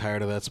 I'm kind of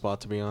tired of that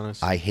spot, to be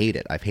honest. I hate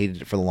it. I've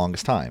hated it for the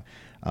longest time.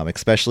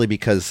 Especially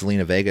because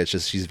Zelina Vega,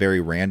 she's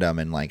very random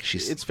and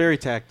it's very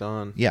tacked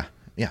on. Yeah,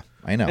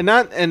 I know.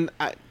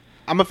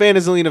 I'm a fan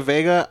of Zelina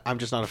Vega. I'm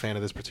just not a fan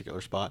of this particular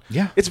spot.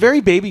 Yeah, it's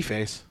very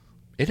babyface.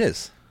 It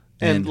is.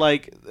 And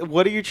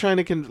what are you trying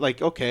to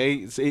okay,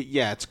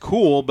 it's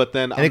cool, but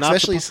then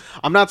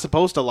I'm not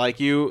supposed to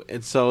like you,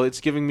 and so it's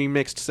giving me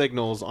mixed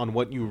signals on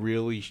what you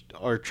really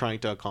are trying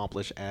to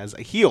accomplish as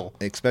a heel.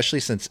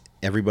 Especially since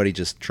everybody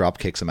just drop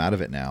kicks him out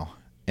of it now.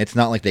 It's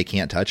not like they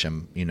can't touch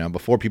him.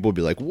 Before people would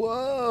be like,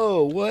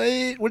 "Whoa,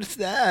 what? What is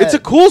that?" It's a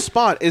cool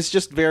spot. It's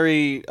just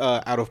very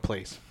out of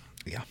place.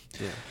 Yeah.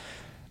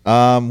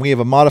 We have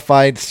a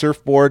modified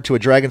surfboard to a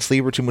dragon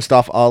sleeper to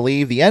Mustafa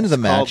Ali. The end of the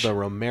match. It's called the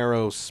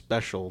Romero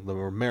Special, the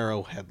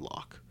Romero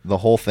Headlock. The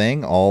whole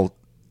thing, all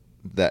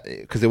that,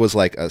 because it was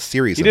like a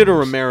series. He did a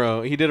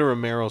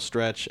Romero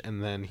stretch,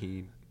 and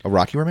then a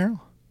Rocky Romero.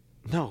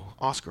 No,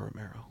 Oscar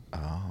Romero.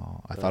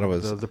 Oh, I thought it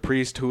was the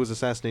priest who was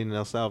assassinated in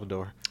El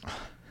Salvador.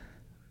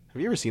 Have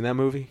you ever seen that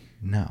movie?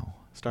 No.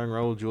 Starring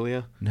Raul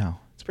Julia? No.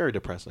 It's very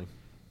depressing.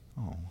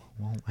 Oh,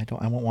 well,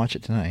 I won't watch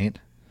it tonight.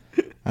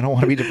 I don't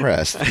want to be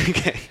depressed.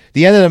 Okay.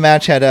 The end of the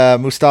match had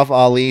Mustafa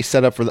Ali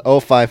set up for the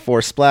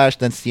 054 splash.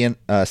 Then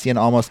Cien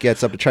almost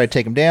gets up to try to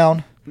take him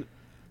down.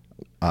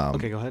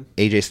 Okay, go ahead.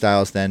 AJ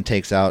Styles then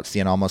takes out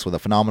Cien Almas with a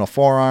phenomenal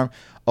forearm.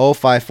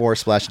 054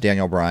 splash to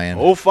Daniel Bryan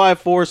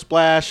 054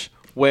 splash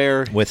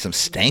where with some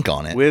stank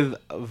on it. with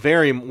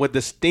the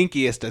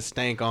stinkiest of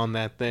stank on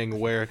that thing,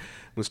 where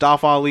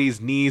Mustafa Ali's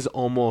knees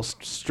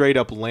almost straight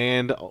up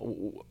land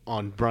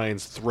on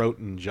Bryan's throat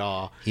and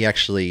jaw. He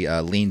actually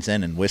leans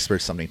in and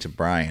whispers something to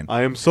Bryan.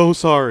 I am so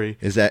sorry.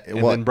 Is that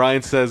and what? then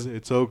Bryan says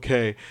it's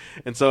okay.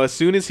 And so as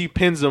soon as he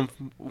pins him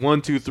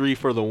 1, 2, 3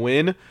 for the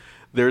win,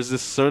 there's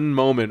this sudden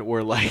moment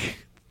where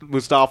like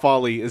Mustafa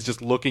Ali is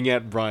just looking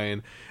at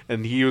Bryan,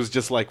 and he was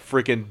just like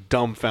freaking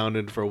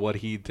dumbfounded for what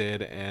he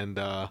did. And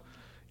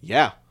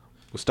yeah,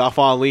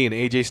 Mustafa Ali and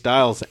AJ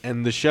Styles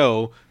end the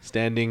show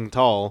standing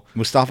tall.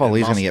 Mustafa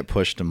Ali's going to get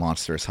pushed to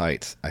monstrous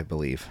heights, I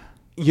believe.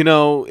 You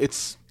know,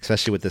 it's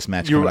especially with this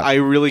match coming up. I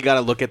really got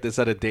to look at this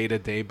at a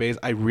day-to-day base.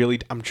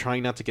 I'm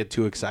trying not to get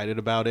too excited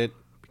about it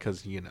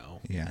because, you know.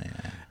 Yeah.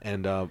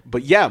 And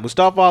but yeah,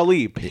 Mustafa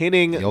Ali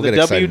pinning the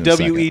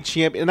WWE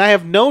champion. And I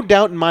have no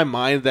doubt in my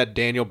mind that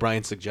Daniel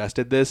Bryan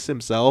suggested this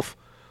himself.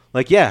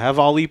 Like, yeah, have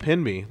Ali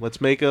pin me. Let's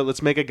make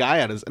a guy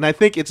out of this. And I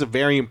think it's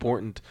very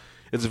important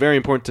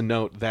to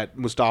note that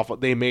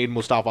they made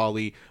Mustafa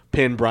Ali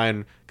pin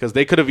Bryan, because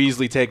they could have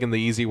easily taken the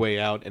easy way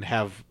out and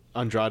have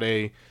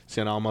Andrade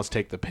Cien Almas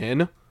take the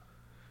pin.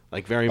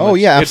 Like very much. Oh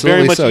yeah,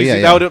 absolutely.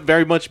 That would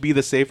very much be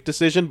the safe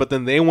decision. But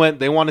then they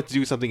wanted to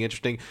do something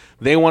interesting.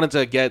 They wanted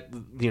to get,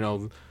 you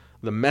know,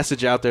 the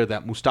message out there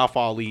that Mustafa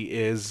Ali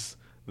is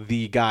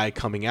the guy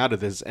coming out of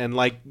this, and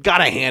like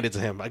gotta hand it to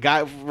him. A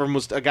guy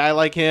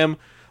like him,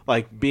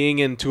 like being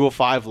in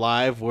 205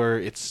 Live, where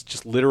it's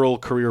just literal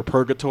career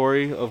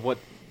purgatory of what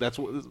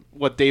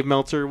Dave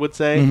Meltzer would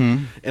say.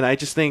 Mm-hmm. And I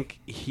just think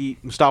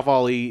Mustafa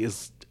Ali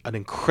is an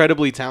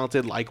incredibly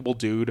talented, likable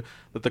dude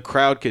that the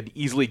crowd could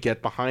easily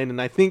get behind, and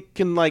I think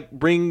can like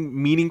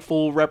bring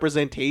meaningful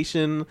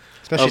representation,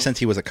 especially since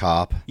he was a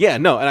cop. Yeah,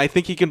 no, and I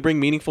think he can bring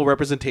meaningful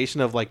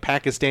representation of like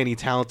Pakistani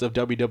talent of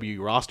WWE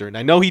roster. And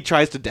I know he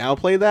tries to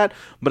downplay that,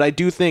 but I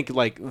do think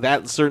like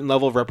that certain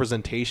level of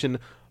representation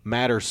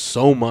matters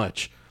so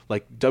much.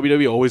 Like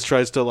WWE always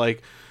tries to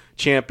like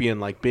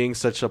champion like being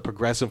such a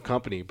progressive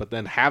company, but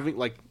then having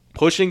like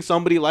pushing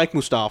somebody like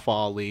Mustafa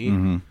Ali.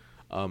 Mm-hmm.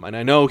 And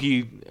I know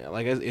he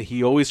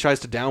always tries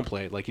to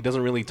downplay it. Like he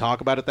doesn't really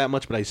talk about it that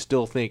much, but I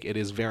still think it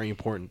is very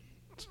important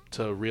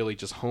to really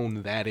just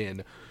hone that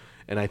in.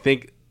 And I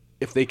think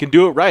if they can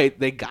do it right,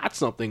 they got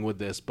something with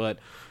this. But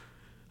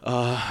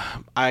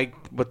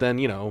then,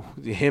 you know,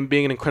 him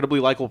being an incredibly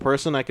likable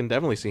person, I can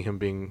definitely see him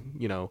being,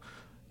 you know,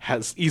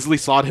 has easily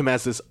sought him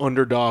as this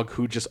underdog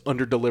who just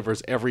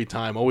underdelivers every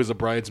time, always a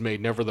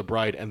bridesmaid, never the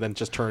bride, and then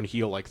just turn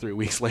heel like 3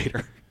 weeks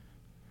later.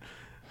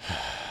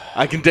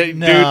 I can, dude,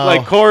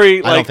 like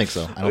Corey. Like, I don't think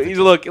so.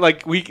 Look,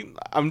 like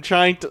I'm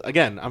trying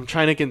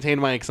to contain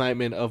my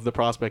excitement of the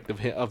prospect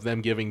of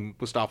them giving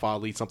Mustafa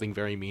Ali something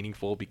very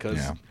meaningful, because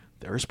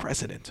there is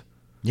precedent.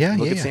 Yeah,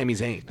 look at Sami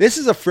Zayn. This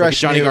is a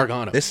fresh Johnny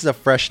Gargano. This is a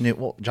fresh new.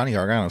 Well, Johnny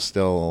Gargano's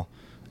still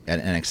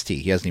at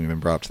NXT. He hasn't even been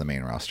brought up to the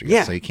main roster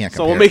yet, so you can't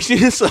compare. So it makes you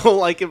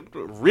it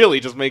really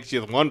just makes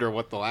you wonder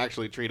what they'll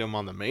actually treat him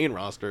on the main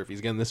roster if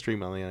he's getting this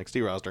treatment on the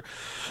NXT roster.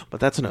 But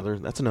that's another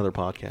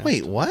podcast.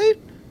 Wait, what?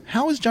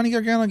 How is Johnny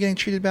Gargano getting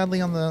treated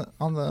badly on the?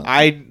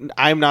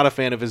 I'm not a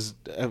fan of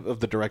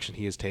the direction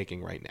he is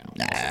taking right now.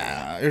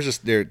 Nah, there's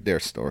just their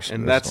stores,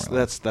 and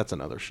that's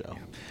another show.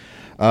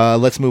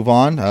 Let's move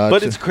on.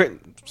 But it's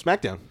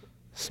SmackDown.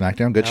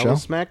 SmackDown, good show.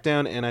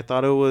 SmackDown, and I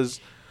thought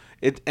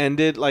it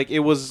ended like it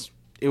was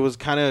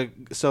kind of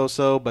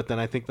so, but then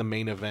I think the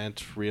main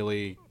event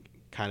really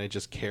kind of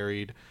just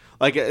carried.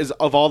 Like,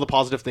 of all the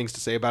positive things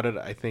to say about it,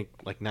 I think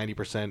like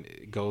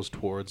 90% goes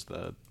towards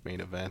the main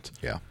event.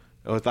 Yeah.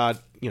 I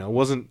thought, it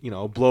wasn't,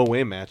 a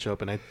blow-away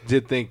matchup, and I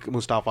did think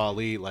Mustafa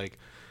Ali, like,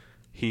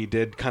 he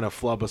did kind of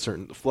flub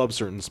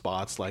certain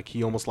spots. Like,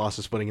 he almost lost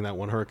his footing in that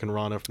one Hurricane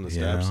Rana from the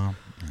steps. Yeah.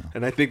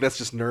 And I think that's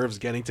just nerves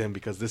getting to him,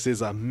 because this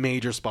is a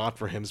major spot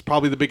for him. It's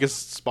probably the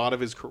biggest spot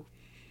of his career.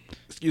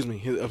 Excuse me,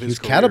 of his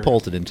career.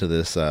 Catapulted into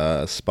this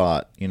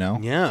spot,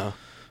 Yeah.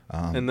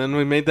 And then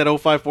we made that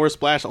 054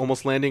 splash,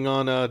 almost landing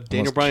on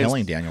Daniel Bryan.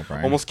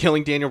 Almost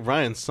killing Daniel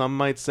Bryan. Some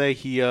might say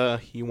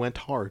he went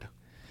hard.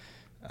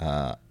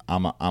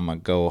 I'm a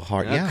go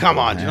hard. Yeah, come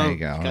on, you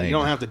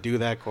don't have to do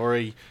that,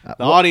 Corey.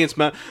 The audience,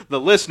 the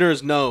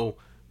listeners know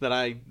that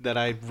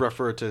I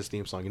refer to his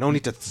theme song. You don't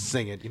need to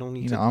sing it. You don't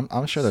need to.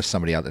 I'm sure there's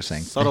somebody out there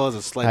saying subtle as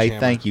a sledgehammer. Hey,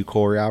 thank you,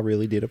 Corey. I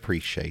really did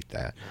appreciate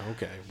that.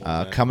 Okay.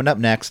 Well, coming up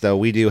next, though,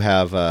 we do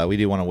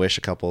want to wish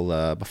a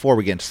couple before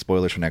we get into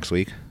spoilers for next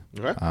week.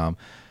 Okay.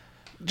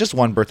 Just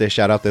one birthday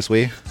shout out this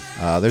week.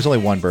 There's only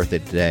one birthday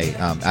today,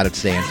 out of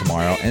today and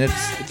tomorrow, and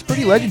it's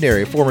pretty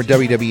legendary. A former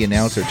WWE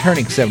announcer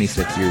turning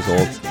 76 years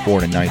old,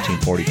 born in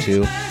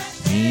 1942,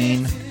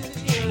 Mean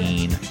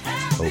Gene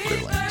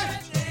Okerlund.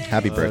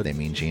 Happy birthday,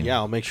 Mean Gene. Yeah,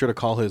 I'll make sure to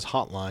call his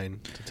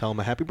hotline to tell him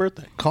a happy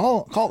birthday.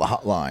 Call the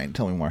hotline.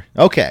 Tell me more.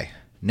 Okay,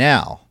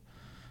 now,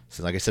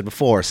 so like I said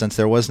before, since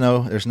there's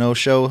no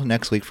show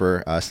next week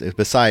for us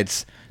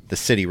besides the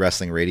City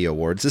Wrestling Radio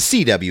Awards, the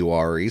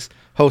CWREs,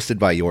 hosted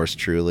by yours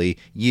truly,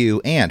 you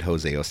and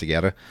Jose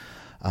Oseguera.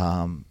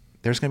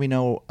 there's going to be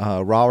no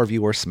Raw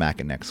review or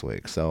Smackin' next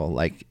week. So,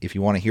 like, if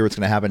you want to hear what's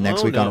going to happen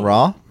next week on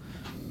Raw,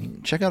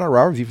 check out our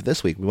Raw review for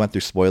this week. We went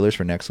through spoilers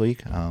for next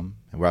week, and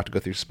we're about to go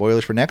through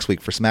spoilers for next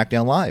week for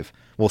SmackDown Live.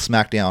 Well,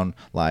 SmackDown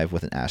Live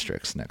with an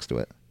asterisk next to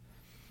it,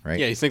 right?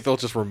 Yeah, you think they'll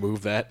just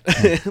remove that,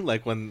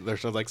 like when their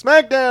show's like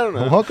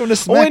SmackDown? Welcome to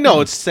SmackDown. Oh wait,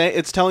 no,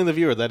 it's telling the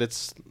viewer that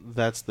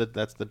that's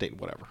the date.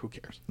 Whatever, who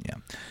cares?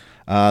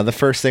 Yeah. The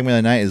first segment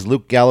of the night is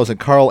Luke Gallows and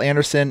Carl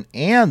Anderson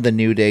and the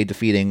New Day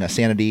defeating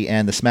Sanity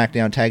and the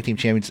SmackDown Tag Team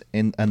Champions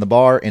in the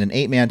bar in an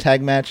 8-man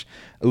tag match.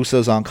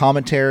 Usos on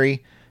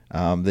commentary.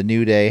 The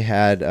New Day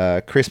had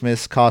a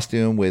Christmas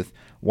costume with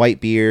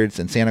white beards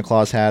and Santa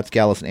Claus hats.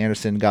 Gallows and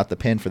Anderson got the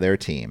pin for their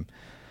team.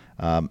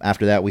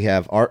 After that, we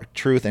have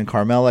R-Truth and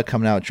Carmella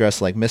coming out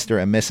dressed like Mr.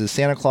 and Mrs.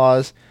 Santa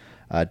Claus.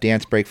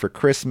 Dance break for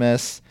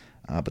Christmas.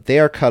 But they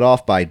are cut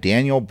off by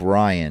Daniel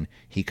Bryan.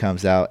 He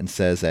comes out and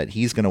says that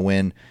he's going to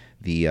win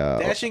the...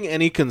 Dashing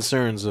any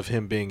concerns of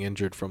him being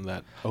injured from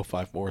that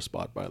 054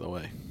 spot, by the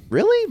way.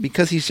 Really?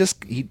 Because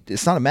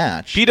it's not a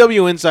match.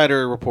 PW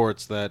Insider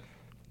reports that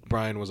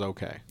Bryan was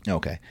okay.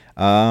 Okay.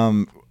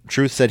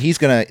 Truth said he's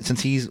going to,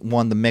 since he's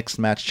won the Mixed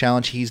Match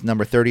Challenge, he's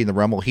number 30 in the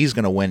Rumble, he's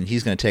going to win.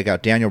 He's going to take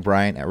out Daniel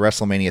Bryan at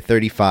WrestleMania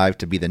 35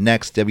 to be the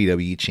next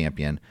WWE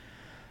champion.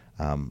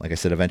 Like I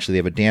said, eventually they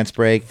have a dance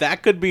break.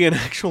 That could be an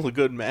actual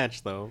good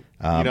match, though.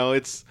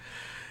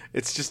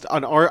 It's just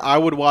I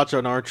would watch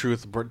an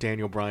R-Truth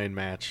Daniel Bryan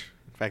match.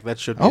 In fact, that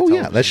should be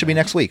that should be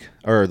next week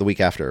or the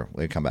week after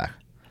we come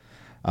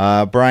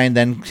back. Bryan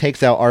then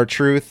takes out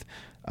R-Truth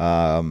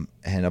and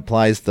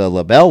applies the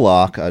label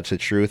lock to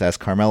Truth as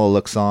Carmella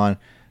looks on.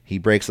 He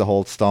breaks the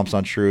hold, stomps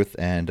on Truth,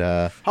 and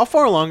how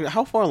far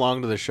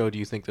along to the show do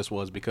you think this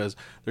was? Because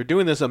they're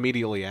doing this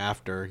immediately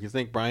after. You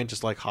think Bryan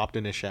just like hopped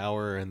in a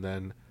shower and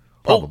then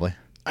probably?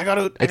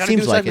 It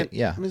seems like it.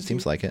 Yeah, it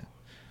seems like it.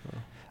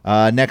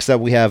 Next up,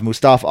 we have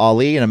Mustafa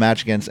Ali in a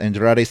match against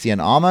Andrade Cien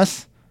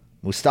Almas.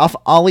 Mustafa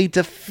Ali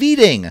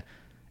defeating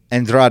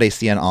Andrade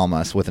Cien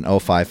Almas with an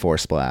 054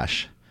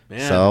 splash.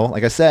 Man. So,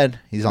 like I said,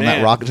 he's on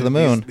that rocket to the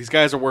moon. These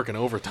guys are working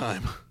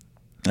overtime.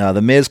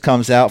 The Miz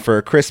comes out for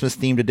a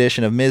Christmas-themed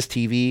edition of Miz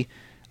TV.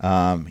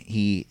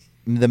 The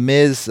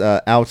Miz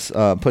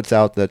puts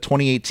out the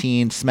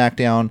 2018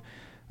 SmackDown,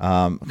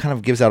 kind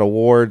of gives out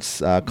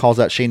awards, calls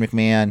out Shane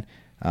McMahon,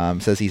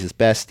 says he's his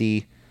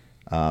bestie.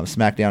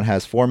 SmackDown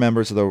has 4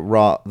 members of the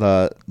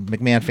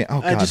McMahon fan. Oh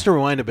God! Just to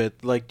rewind a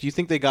bit, like, do you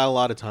think they got a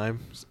lot of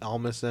time,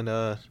 Almas and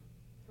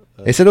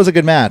They said it was a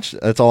good match.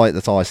 That's all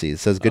I see. It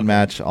says good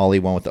match. Ali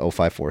won with the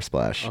 054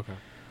 splash.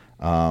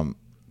 Okay.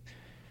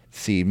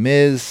 See,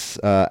 Miz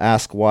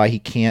asked why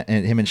him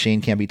and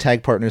Shane can't be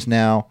tag partners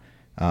now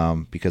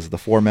because of the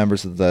 4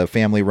 members of the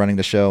family running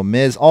the show.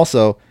 Miz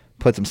also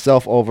puts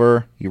himself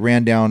over. He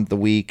ran down the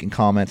week in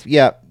comments.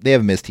 Yeah, they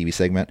have a Miz TV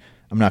segment.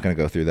 I'm not going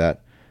to go through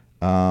that.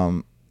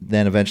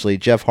 Then eventually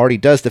Jeff Hardy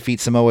does defeat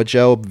Samoa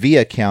Joe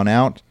via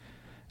countout.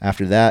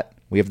 After that,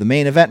 we have the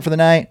main event for the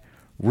night.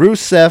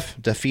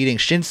 Rusev defeating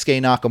Shinsuke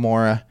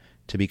Nakamura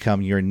to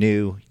become your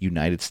new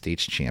United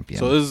States champion.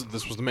 So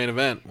this was the main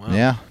event. Wow.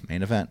 Yeah,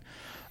 main event.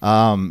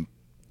 And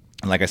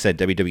like I said,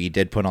 WWE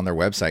did put on their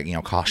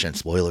website, caution,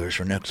 spoilers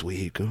for next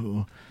week.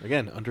 Ooh.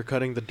 Again,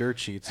 undercutting the dirt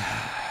sheets.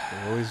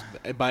 Always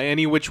by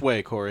any which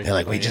way, Corey. They're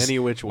like, we're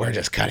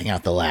just cutting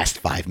out the last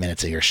 5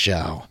 minutes of your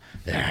show.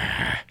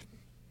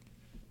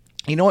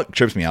 You know what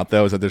trips me out,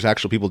 though, is that there's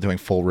actually people doing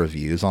full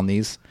reviews on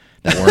these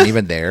that weren't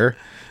even there.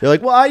 They're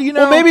like, well,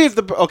 Well, maybe if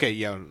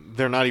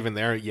they're not even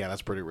there. Yeah,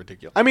 that's pretty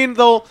ridiculous. I mean,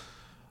 they'll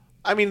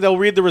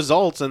read the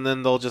results and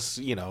then they'll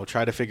just,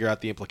 try to figure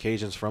out the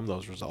implications from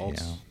those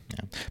results. Yeah.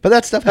 But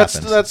that stuff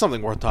happens. That's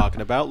something worth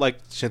talking about.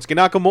 Like Shinsuke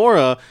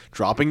Nakamura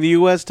dropping the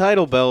U.S.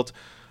 title belt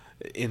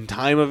in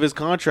time of his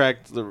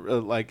contract,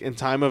 in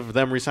time of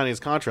them re-signing his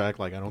contract.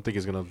 Like, I don't think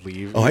he's going to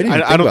leave. Oh, I didn't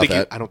think about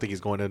that. I don't think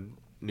he's going to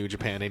New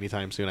Japan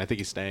anytime soon. I think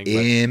he's staying.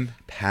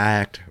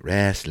 Impact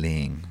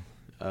Wrestling.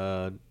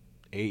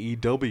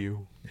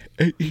 AEW.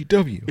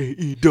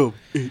 AEW.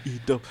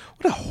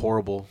 What a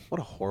horrible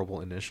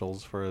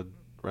initials for a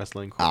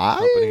wrestling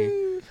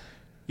company.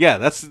 Yeah,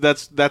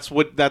 that's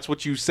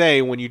what you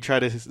say when you try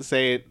to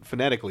say it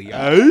phonetically.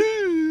 At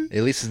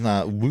least it's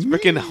not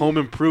freaking Home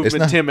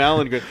Improvement. Tim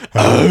Allen going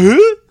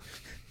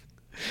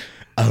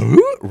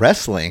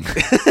wrestling.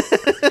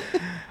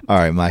 All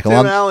right, Michael.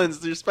 Tim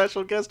Allen's your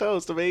special guest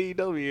host of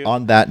AEW.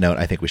 On that note,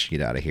 I think we should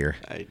get out of here.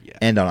 Yeah.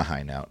 End on a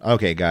high note.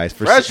 Okay, guys.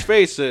 Fresh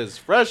faces,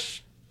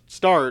 fresh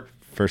start.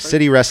 For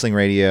City Wrestling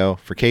Radio,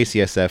 for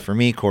KCSF, for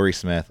me, Corey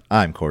Smith.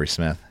 I'm Corey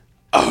Smith.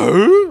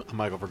 I'm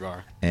Michael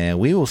Vergara. And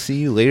we will see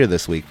you later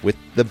this week with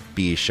The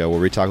B Show, where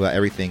we talk about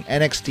everything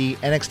NXT,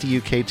 NXT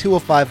UK,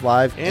 205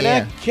 Live, and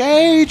a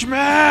cage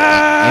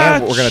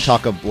match. And we're going to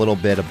talk a little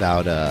bit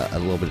about a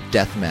little bit of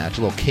death match,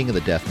 a little King of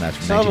the Death match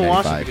from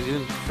 1995. Because you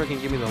didn't freaking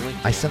give me the link.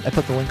 I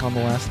put the link on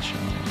the last show.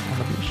 On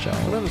the B Show.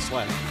 Put it on the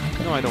Slack.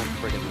 Okay. No, I don't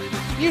freaking read it.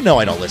 You know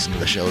I don't listen to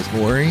the shows,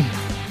 Corey.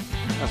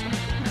 That's fine.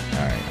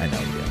 All right, I know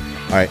you do.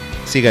 All right.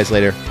 See you guys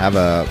later. Have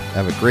a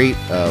great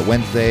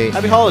Wednesday.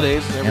 Happy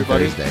holidays, and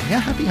everybody. Thursday. Yeah,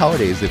 happy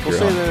holidays if We'll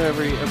you're say on. that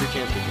every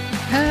chance we can.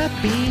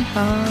 Happy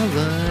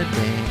holidays.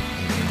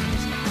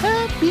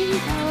 Happy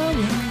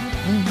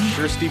holidays.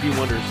 Sure, Stevie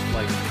Wonder's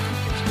like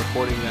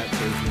recording that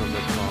version of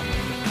the song.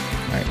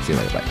 All right. See you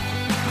later.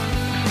 Bye.